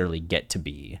necessarily get to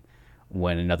be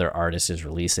when another artist is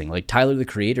releasing. Like, Tyler, the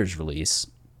Creator's release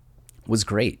was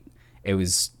great. It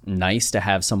was nice to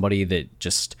have somebody that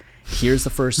just, here's the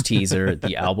first teaser,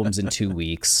 the album's in 2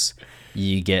 weeks.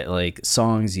 You get like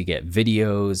songs, you get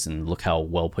videos, and look how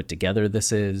well put together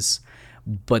this is.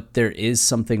 But there is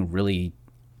something really,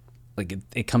 like,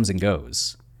 it comes and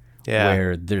goes. Yeah.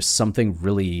 Where there's something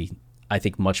really, I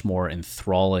think, much more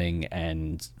enthralling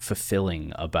and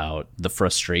fulfilling about the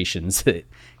frustrations that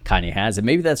Kanye has. And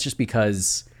maybe that's just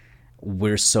because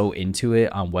we're so into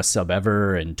it on West Sub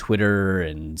Ever and Twitter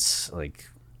and like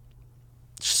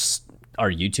just our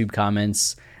YouTube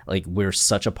comments. Like, we're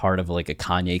such a part of like a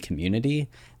Kanye community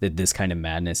that this kind of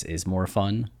madness is more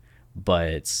fun.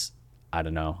 But I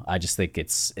don't know. I just think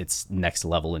it's next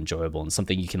level enjoyable and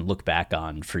something you can look back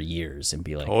on for years and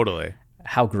be like, totally,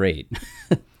 how great.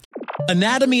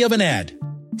 Anatomy of an ad.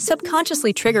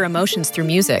 Subconsciously trigger emotions through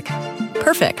music.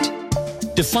 Perfect.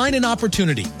 Define an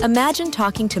opportunity. Imagine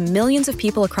talking to millions of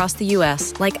people across the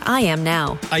U.S. like I am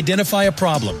now. Identify a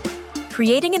problem.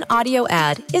 Creating an audio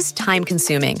ad is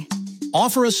time-consuming.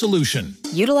 Offer a solution.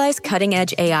 Utilize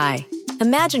cutting-edge AI.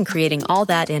 Imagine creating all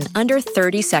that in under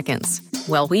 30 seconds.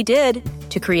 Well, we did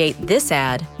to create this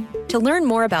ad. To learn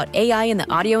more about AI in the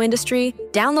audio industry,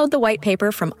 download the white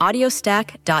paper from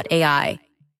audiostack.ai.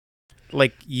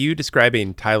 Like you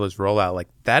describing Tyler's rollout, like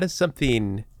that is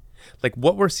something, like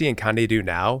what we're seeing Kanye do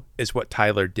now is what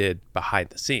Tyler did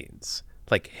behind the scenes.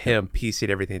 Like him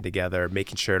piecing everything together,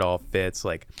 making sure it all fits,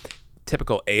 like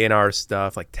typical A&R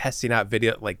stuff, like testing out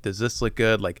video, like does this look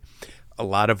good? Like a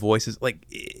lot of voices, like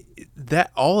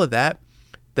that, all of that.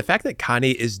 The fact that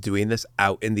Kanye is doing this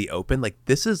out in the open, like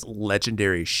this is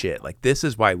legendary shit. Like this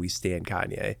is why we stand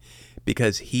Kanye,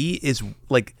 because he is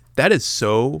like, that is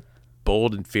so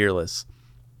bold and fearless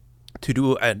to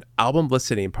do an album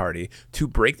listening party, to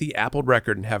break the Apple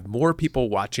record and have more people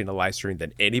watching a live stream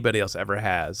than anybody else ever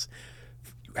has,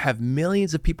 have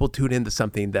millions of people tune into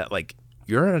something that like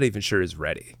you're not even sure is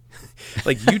ready.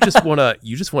 Like you just want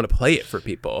to play it for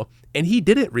people. And he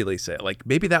didn't release it. Like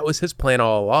maybe that was his plan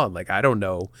all along. Like I don't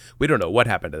know. We don't know what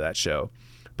happened to that show.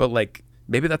 But like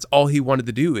maybe that's all he wanted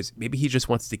to do, is maybe he just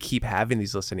wants to keep having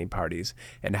these listening parties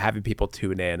and having people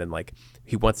tune in, and like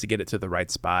he wants to get it to the right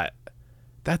spot.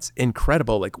 That's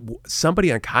incredible. Like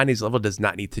somebody on Kanye's level does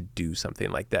not need to do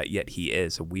something like that, yet he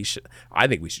is. So I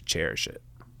think we should cherish it.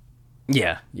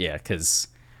 Yeah, because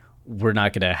we're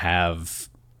not going to have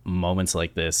moments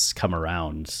like this come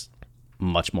around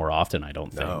much more often, I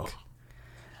don't think. No.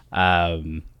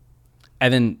 And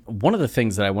then one of the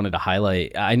things that I wanted to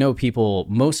highlight, I know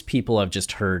most people have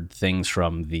just heard things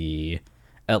from the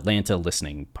Atlanta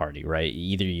listening party, right?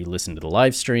 Either you listen to the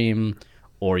live stream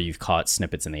or you've caught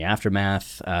snippets in the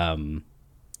aftermath,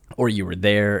 or you were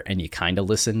there and you kind of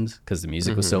listened because the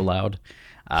music was so loud.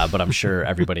 But I'm sure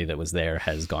everybody that was there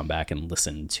has gone back and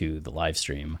listened to the live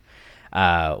stream.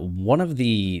 There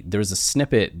was a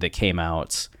snippet that came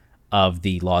out of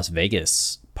the Las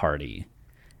Vegas party,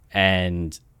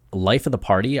 and Life of the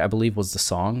Party, I believe, was the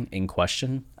song in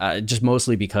question. Just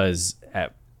mostly because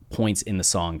at points in the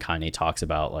song, Kanye talks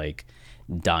about like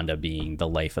Donda being the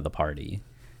life of the party.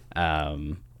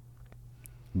 But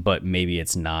maybe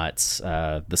it's not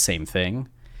the same thing.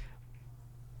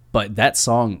 But that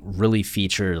song really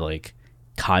featured like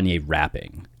Kanye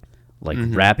rapping. Like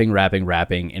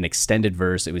rapping, an extended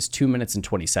verse. It was 2 minutes and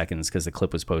 20 seconds because the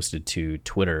clip was posted to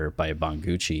Twitter by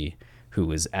Bongucci, who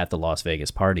was at the Las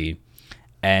Vegas party.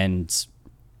 And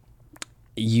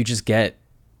you just get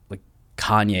like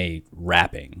Kanye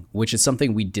rapping, which is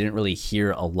something we didn't really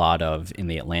hear a lot of in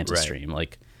the Atlanta stream,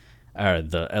 like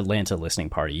the Atlanta listening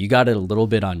party. You got it a little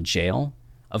bit on Jail,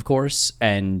 of course,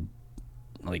 and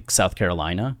like South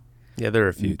Carolina. Yeah, there are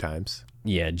a few times.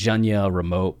 Yeah, Junya,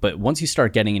 Remote. But once you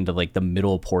start getting into like the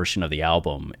middle portion of the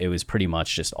album, it was pretty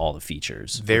much just all the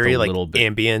features. Very like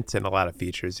ambient and a lot of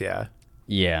features, yeah.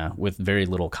 Yeah, with very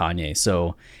little Kanye.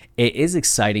 So it is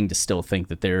exciting to still think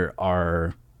that there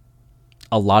are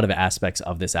a lot of aspects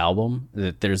of this album,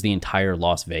 that there's the entire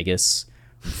Las Vegas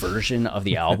version of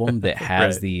the album that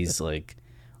has these like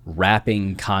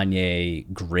rapping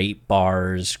Kanye, great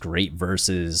bars, great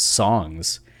verses,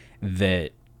 songs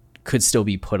that could still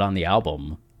be put on the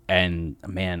album. And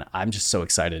man, I'm just so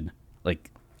excited. Like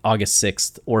August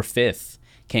 6th or 5th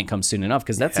can't come soon enough,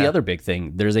 because that's the other big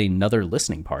thing. There's another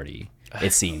listening party,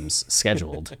 it seems,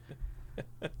 scheduled.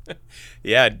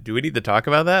 Yeah, do we need to talk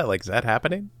about that? Like, is that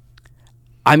happening?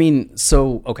 I mean,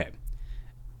 so, okay.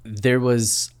 There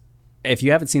was, if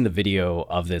you haven't seen the video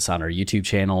of this on our YouTube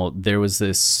channel, there was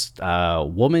this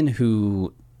woman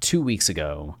who 2 weeks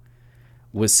ago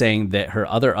was saying that her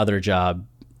other job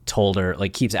told her,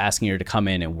 like, keeps asking her to come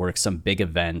in and work some big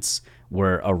events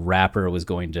where a rapper was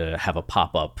going to have a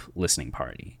pop-up listening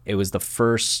party. It was the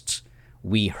first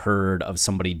we heard of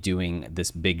somebody doing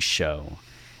this big show,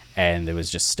 and there was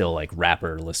just still like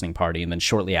rapper listening party. And then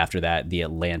shortly after that, the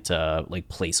Atlanta like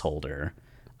placeholder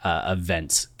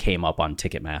event came up on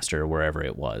Ticketmaster, wherever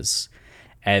it was.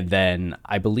 And then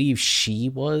I believe she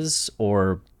was,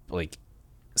 or like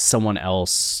someone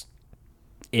else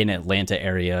in Atlanta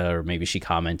area, or maybe she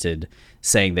commented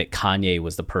saying that Kanye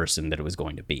was the person that it was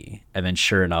going to be. And then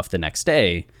sure enough, the next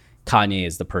day, Kanye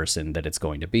is the person that it's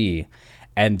going to be.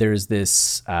 And there's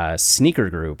this sneaker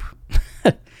group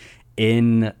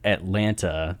in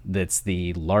Atlanta that's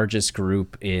the largest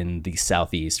group in the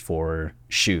Southeast for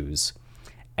shoes.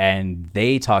 And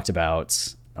they talked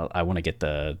about, I want to get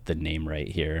the name right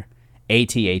here,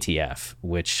 ATATF,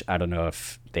 which I don't know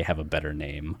if they have a better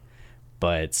name,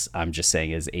 but I'm just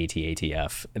saying is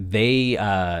ATATF.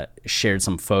 They shared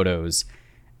some photos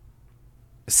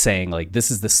saying like,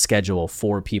 this is the schedule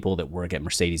for people that work at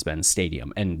Mercedes-Benz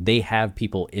Stadium. And they have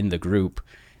people in the group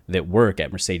that work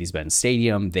at Mercedes-Benz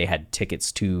Stadium. They had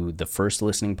tickets to the first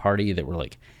listening party that were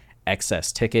like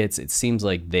excess tickets. It seems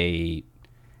like they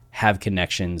have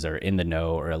connections or in the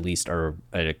know, or at least are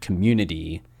a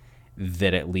community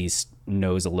that at least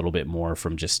knows a little bit more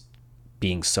from just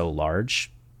being so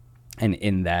large and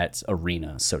in that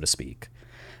arena, so to speak.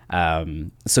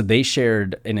 So they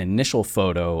shared an initial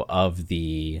photo of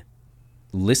the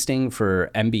listing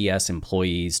for MBS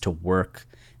employees to work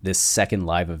this second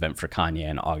live event for Kanye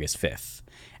on August 5th.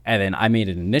 And then I made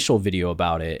an initial video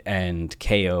about it, and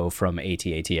KO from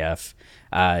ATATF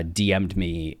DM'd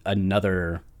me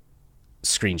another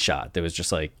screenshot that was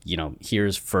just like,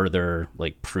 here's further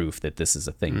like proof that this is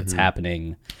a thing that's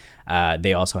happening.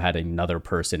 They also had another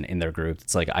person in their group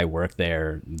that's like, I work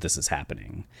there, this is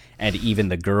happening. And even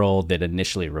the girl that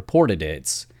initially reported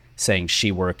it, saying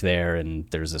she worked there and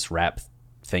there's this rap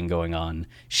thing going on,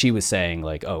 she was saying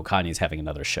like, oh, Kanye's having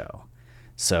another show.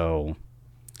 So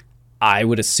I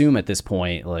would assume at this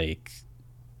point, like,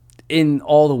 in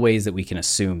all the ways that we can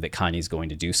assume that Kanye's going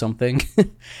to do something,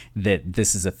 that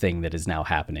this is a thing that is now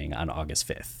happening on August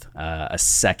 5th, a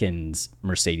second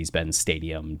Mercedes-Benz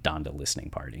Stadium Donda listening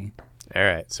party. All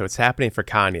right, so it's happening for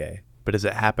Kanye, but is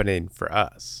it happening for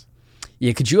us?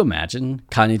 Yeah, could you imagine?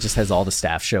 Kanye just has all the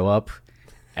staff show up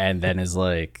and then is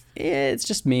like, it's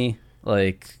just me.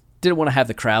 Like, didn't want to have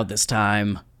the crowd this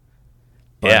time,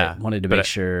 but wanted to make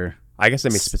sure. I guess I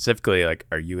mean specifically, like,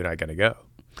 are you and I going to go?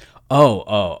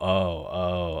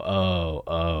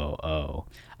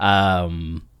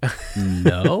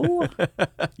 No.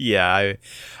 Yeah,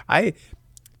 I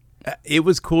it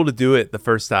was cool to do it the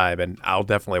first time, and I'll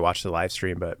definitely watch the live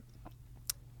stream, but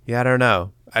yeah, I don't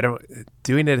know.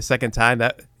 Doing it a second time,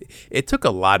 that it took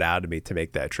a lot out of me to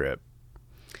make that trip.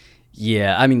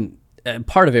 Yeah, I mean,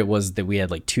 part of it was that we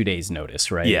had like 2 days notice,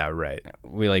 right? Yeah, right.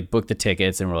 We like booked the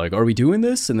tickets and we're like, are we doing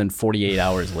this? And then 48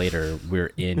 hours later,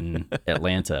 we're in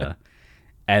Atlanta.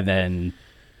 And then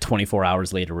 24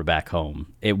 hours later, we're back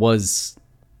home. It was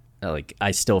like,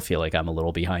 I still feel like I'm a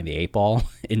little behind the 8 ball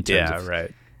in terms of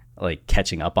right. like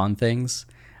catching up on things.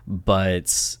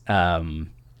 But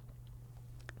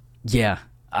yeah,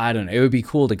 I don't know. It would be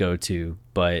cool to go to,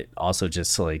 but also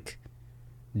just like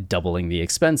doubling the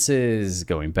expenses,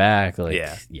 going back. Like,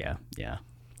 yeah.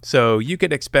 So you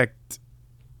could expect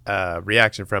a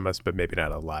reaction from us, but maybe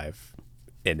not a live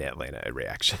in Atlanta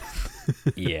reaction.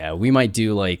 Yeah, we might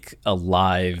do like a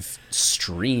live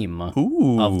stream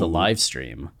of the live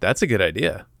stream. That's a good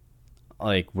idea.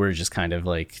 Like, we're just kind of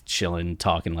like chilling,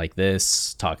 talking like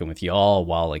this, talking with y'all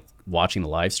while like watching the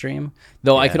live stream.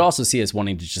 Though I could also see us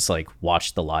wanting to just like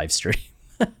watch the live stream.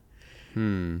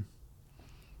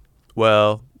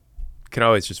 Well, can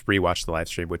always just rewatch the live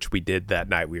stream, which we did that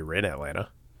night we were in Atlanta.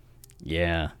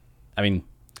 Yeah. I mean,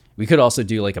 we could also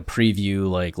do like a preview,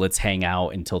 like let's hang out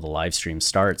until the live stream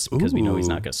starts because we know he's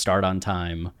not going to start on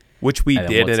time. Which we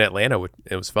did in Atlanta.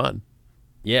 It was fun.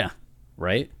 Yeah.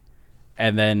 Right.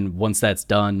 And then once that's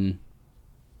done,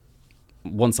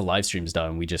 once the live stream's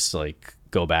done, we just like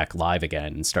go back live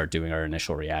again and start doing our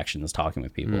initial reactions, talking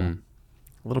with people. A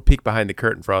little peek behind the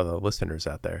curtain for all the listeners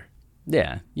out there.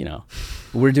 Yeah,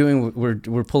 we're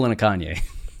pulling a Kanye.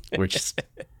 We're just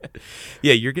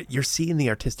yeah, you're seeing the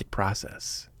artistic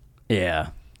process. Yeah.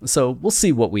 So we'll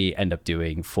see what we end up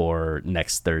doing for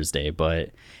next Thursday,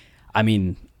 but I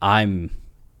mean, I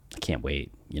can't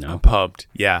wait, I'm pumped.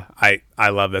 Yeah, I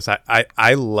love this.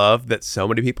 I love that so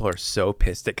many people are so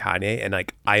pissed at Kanye, and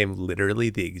like I am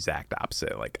literally the exact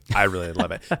opposite. Like I really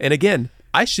love it. And again,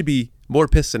 I should be more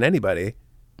pissed than anybody.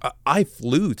 I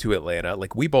flew to Atlanta.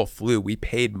 Like we both flew. We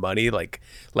paid money. Like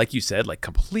you said, like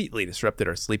completely disrupted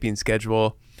our sleeping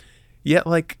schedule. Yet,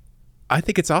 like I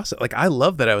think it's awesome. Like I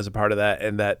love that I was a part of that,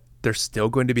 and that there's still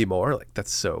going to be more. Like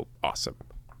that's so awesome.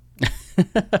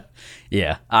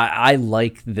 Yeah, I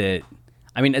like that.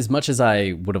 I mean, as much as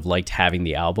I would have liked having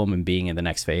the album and being in the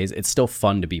next phase, it's still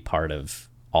fun to be part of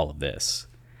all of this.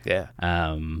 Yeah.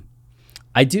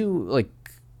 I do like.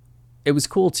 It was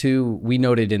cool too. We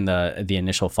noted in the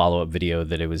initial follow-up video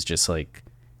that it was just like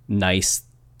nice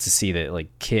to see that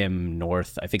like Kim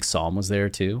North, I think Psalm was there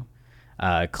too.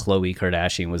 Khloe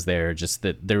Kardashian was there. Just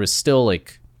that there was still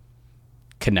like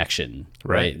connection,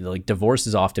 right? Like divorce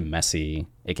is often messy.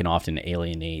 It can often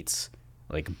alienate,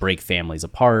 like break families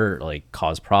apart, like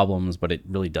cause problems. But it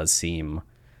really does seem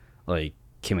like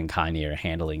Kim and Kanye are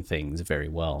handling things very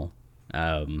well.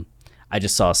 I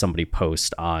just saw somebody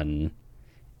post on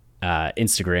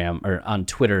Instagram or on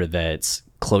Twitter that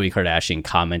Khloe Kardashian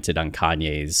commented on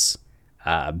Kanye's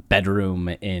bedroom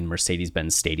in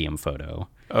Mercedes-Benz Stadium photo.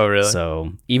 Oh, really?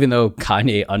 So even though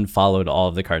Kanye unfollowed all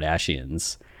of the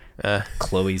Kardashians,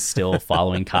 Khloe's still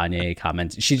following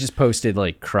Kanye. She just posted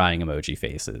like crying emoji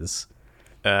faces.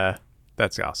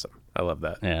 That's awesome. I love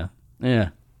that. Yeah. Yeah.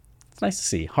 It's nice to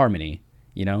see harmony,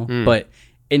 you know? But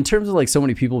in terms of like so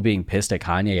many people being pissed at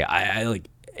Kanye, I like,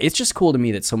 it's just cool to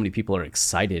me that so many people are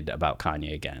excited about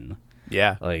Kanye again.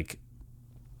 Yeah. Like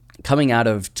coming out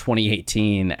of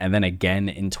 2018 and then again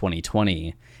in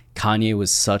 2020, Kanye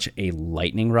was such a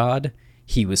lightning rod.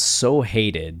 He was so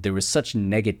hated. There was such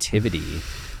negativity.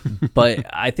 But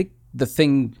I think the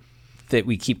thing that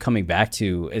we keep coming back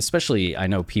to, especially I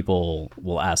know people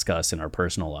will ask us in our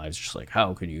personal lives, just like,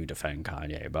 how can you defend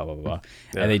Kanye, blah, blah, blah.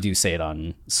 Yeah. And they do say it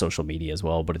on social media as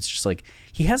well. But it's just like,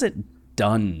 he hasn't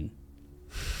done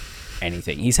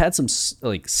anything. He's had some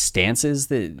like stances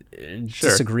that are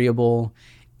disagreeable.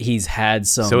 He's had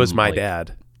some. So is my like,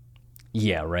 dad.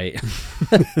 Yeah, right.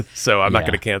 So I'm not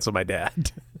going to cancel my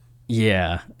dad.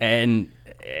 Yeah, and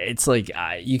it's like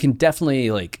you can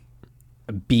definitely like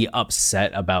be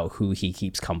upset about who he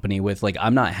keeps company with. Like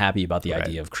I'm not happy about the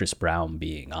idea of Chris Brown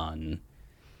being on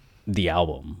the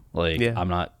album. Like I'm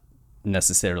not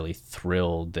necessarily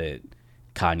thrilled that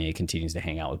Kanye continues to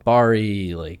hang out with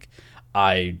Bari. Like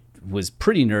I was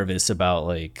pretty nervous about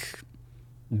like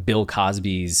Bill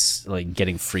Cosby's like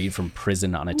getting freed from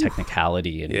prison on a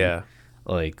technicality and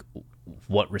like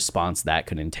what response that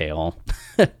could entail.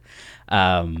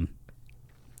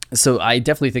 So I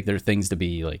definitely think there are things to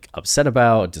be like upset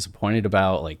about, disappointed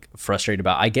about, like frustrated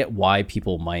about. I get why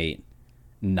people might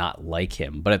not like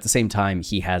him, but at the same time,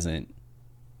 he hasn't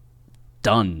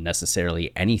done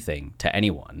necessarily anything to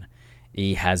anyone.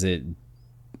 He hasn't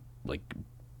like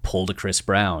pulled a Chris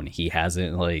Brown. He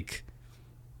hasn't like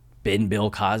been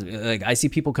Bill Cosby. Like I see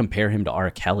people compare him to R.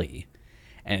 Kelly,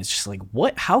 and it's just like,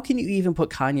 what? How can you even put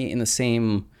Kanye in the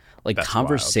same like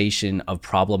conversation of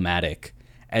problematic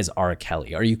as R.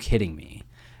 Kelly? Are you kidding me?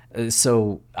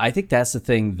 So I think that's the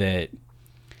thing that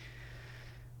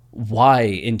why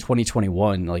in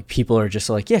 2021, like people are just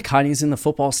like, yeah, Kanye's in the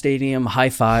football stadium, high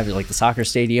five, like the soccer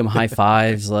stadium, high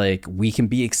fives. Like we can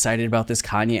be excited about this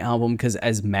Kanye album. Cause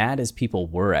as mad as people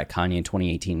were at Kanye in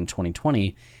 2018 and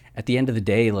 2020, at the end of the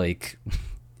day, like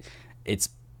it's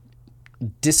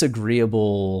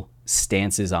disagreeable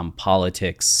stances on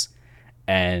politics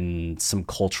and some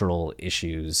cultural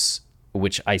issues,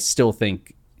 which I still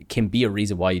think can be a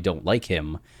reason why you don't like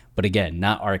him. But again,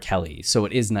 not R. Kelly. So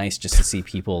it is nice just to see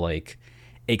people like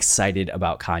excited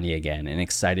about Kanye again and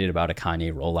excited about a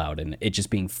Kanye rollout and it just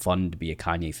being fun to be a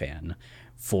Kanye fan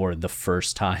for the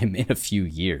first time in a few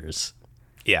years.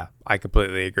 Yeah, I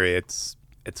completely agree. It's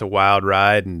a wild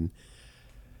ride. And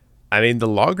I mean, the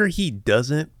longer he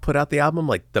doesn't put out the album,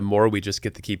 like the more we just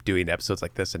get to keep doing episodes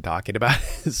like this and talking about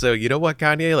it. So you know what,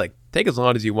 Kanye, like take as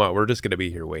long as you want. We're just going to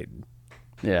be here waiting.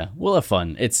 Yeah, we'll have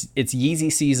fun. It's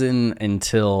Yeezy season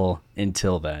until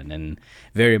then, and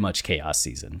very much chaos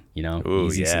season. You know, Ooh,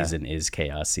 Yeezy season is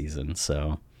chaos season.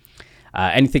 So,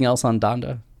 anything else on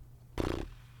Donda?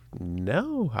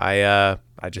 No, I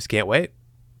just can't wait.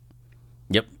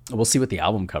 Yep, we'll see what the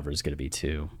album cover is going to be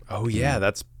too. Oh yeah,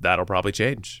 that'll probably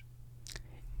change.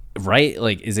 Right?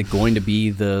 Like, is it going to be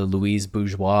the Louise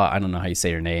Bourgeois? I don't know how you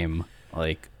say her name.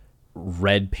 Like,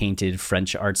 red painted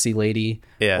French artsy lady,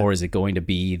 or is it going to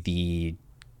be the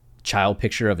child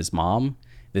picture of his mom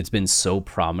that's been so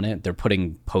prominent? They're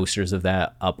putting posters of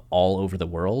that up all over the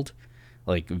world.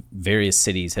 Like various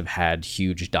cities have had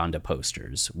huge Donda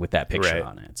posters with that picture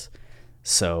on it.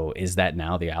 So is that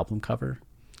now the album cover?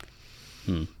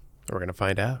 We're gonna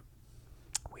find out.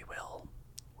 We will.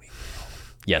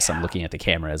 Yes, I'm looking at the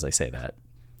camera as I say that.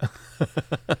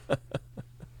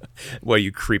 Well,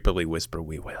 you creepily whisper,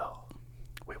 "We will."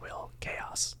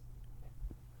 Chaos.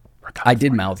 I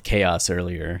did mouth chaos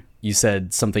earlier. You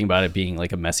said something about it being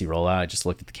like a messy rollout. I just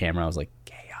looked at the camera. I was like,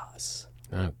 chaos.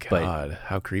 Oh, God.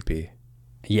 How creepy.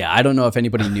 Yeah, I don't know if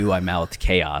anybody knew I mouthed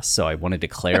chaos, so I wanted to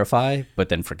clarify, but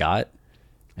then forgot.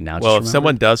 And now well, if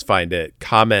someone does find it,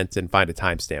 comment and find a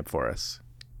timestamp for us.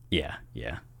 Yeah.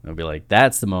 I'll be like,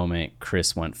 that's the moment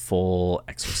Chris went full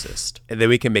exorcist. And then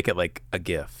we can make it like a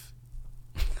GIF.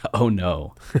 Oh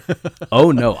no.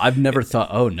 Oh no. I've never thought,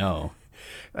 oh no.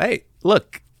 Hey,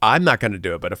 look, I'm not going to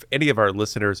do it, but if any of our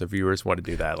listeners or viewers want to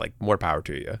do that, like more power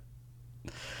to you.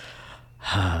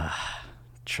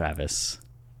 Travis,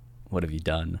 what have you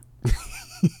done?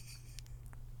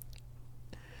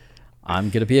 I'm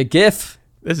going to be a GIF.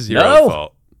 This is your own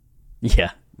fault.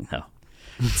 Yeah, no.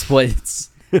 It's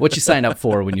what you sign up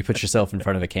for when you put yourself in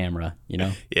front of a camera, you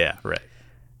know? Yeah, right.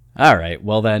 All right.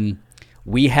 Well, then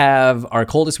we have our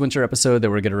coldest winter episode that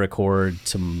we're going to record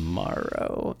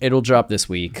tomorrow. It'll drop this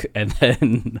week. And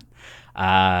then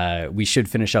we should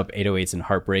finish up 808s and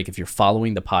Heartbreak if you're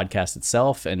following the podcast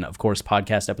itself. And of course,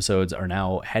 podcast episodes are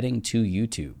now heading to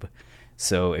YouTube.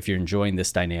 So if you're enjoying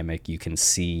this dynamic, you can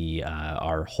see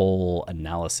our whole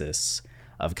analysis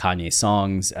of Kanye's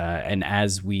songs. And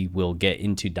as we will get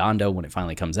into Donda when it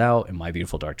finally comes out, and My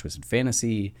Beautiful Dark Twisted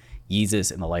Fantasy,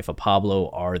 Yeezus, and The Life of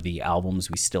Pablo are the albums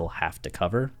we still have to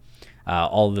cover.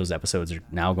 All of those episodes are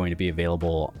now going to be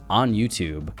available on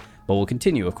YouTube, but will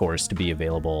continue, of course, to be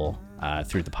available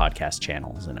through the podcast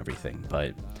channels and everything.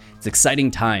 But it's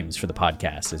exciting times for the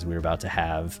podcast as we're about to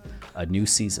have a new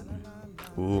season.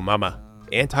 Ooh, mama.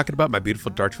 And talking about My Beautiful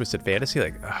Dark Twisted Fantasy,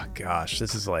 like, oh gosh,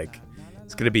 this is like,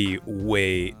 it's going to be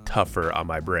way tougher on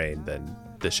my brain than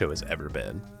this show has ever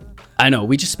been. I know.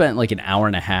 We just spent like an hour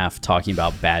and a half talking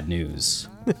about bad news.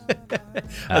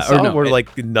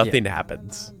 Like nothing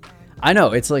happens. I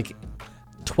know. It's like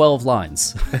 12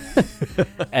 lines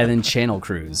and then channel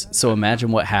cruise. So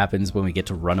imagine what happens when we get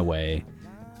to Runaway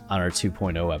on our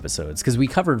 2.0 episodes. Because we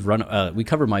covered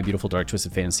My Beautiful Dark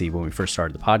Twisted Fantasy when we first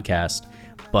started the podcast,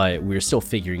 but we're still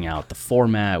figuring out the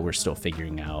format. We're still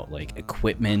figuring out like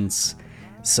equipments.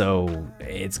 So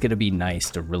it's going to be nice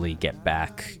to really get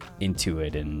back into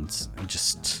it, and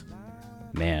just,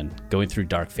 man, going through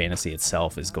Dark Fantasy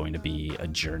itself is going to be a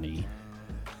journey.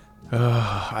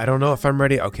 I don't know if I'm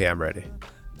ready. Okay, I'm ready.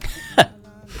 All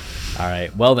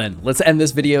right. Well then, let's end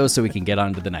this video so we can get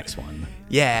on to the next one.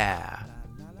 Yeah.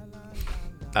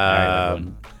 All right,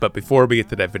 everyone. But before we get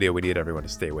to that video, we need everyone to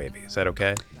stay wavy. Is that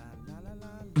okay?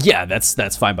 Yeah,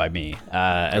 that's fine by me.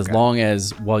 As long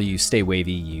as while you stay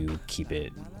wavy, you keep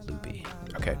it loopy.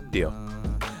 Okay, deal.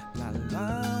 And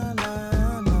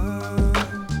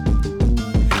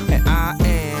I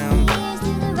am.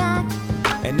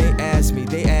 And they ask me,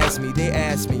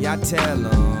 I tell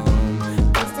them.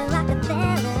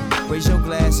 Raise your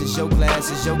glasses to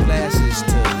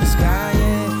the sky.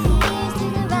 Yeah.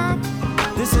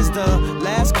 This is the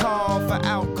last call for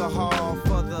alcohol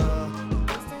for the.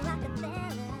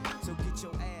 So get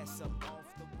your ass up off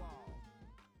the wall.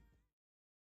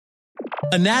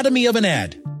 Anatomy of an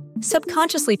ad.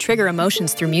 Subconsciously trigger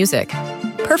emotions through music.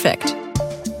 Perfect.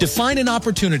 Define an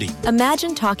opportunity.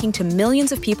 Imagine talking to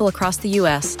millions of people across the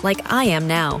U.S. like I am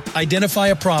now. Identify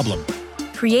a problem.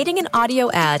 Creating an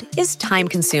audio ad is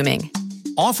time-consuming.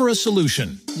 Offer a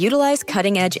solution. Utilize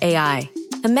cutting-edge AI.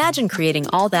 Imagine creating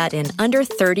all that in under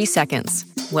 30 seconds.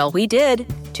 Well, we did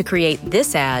to create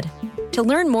this ad. To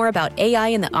learn more about AI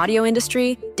in the audio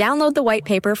industry, download the white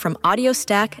paper from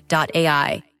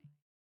audiostack.ai.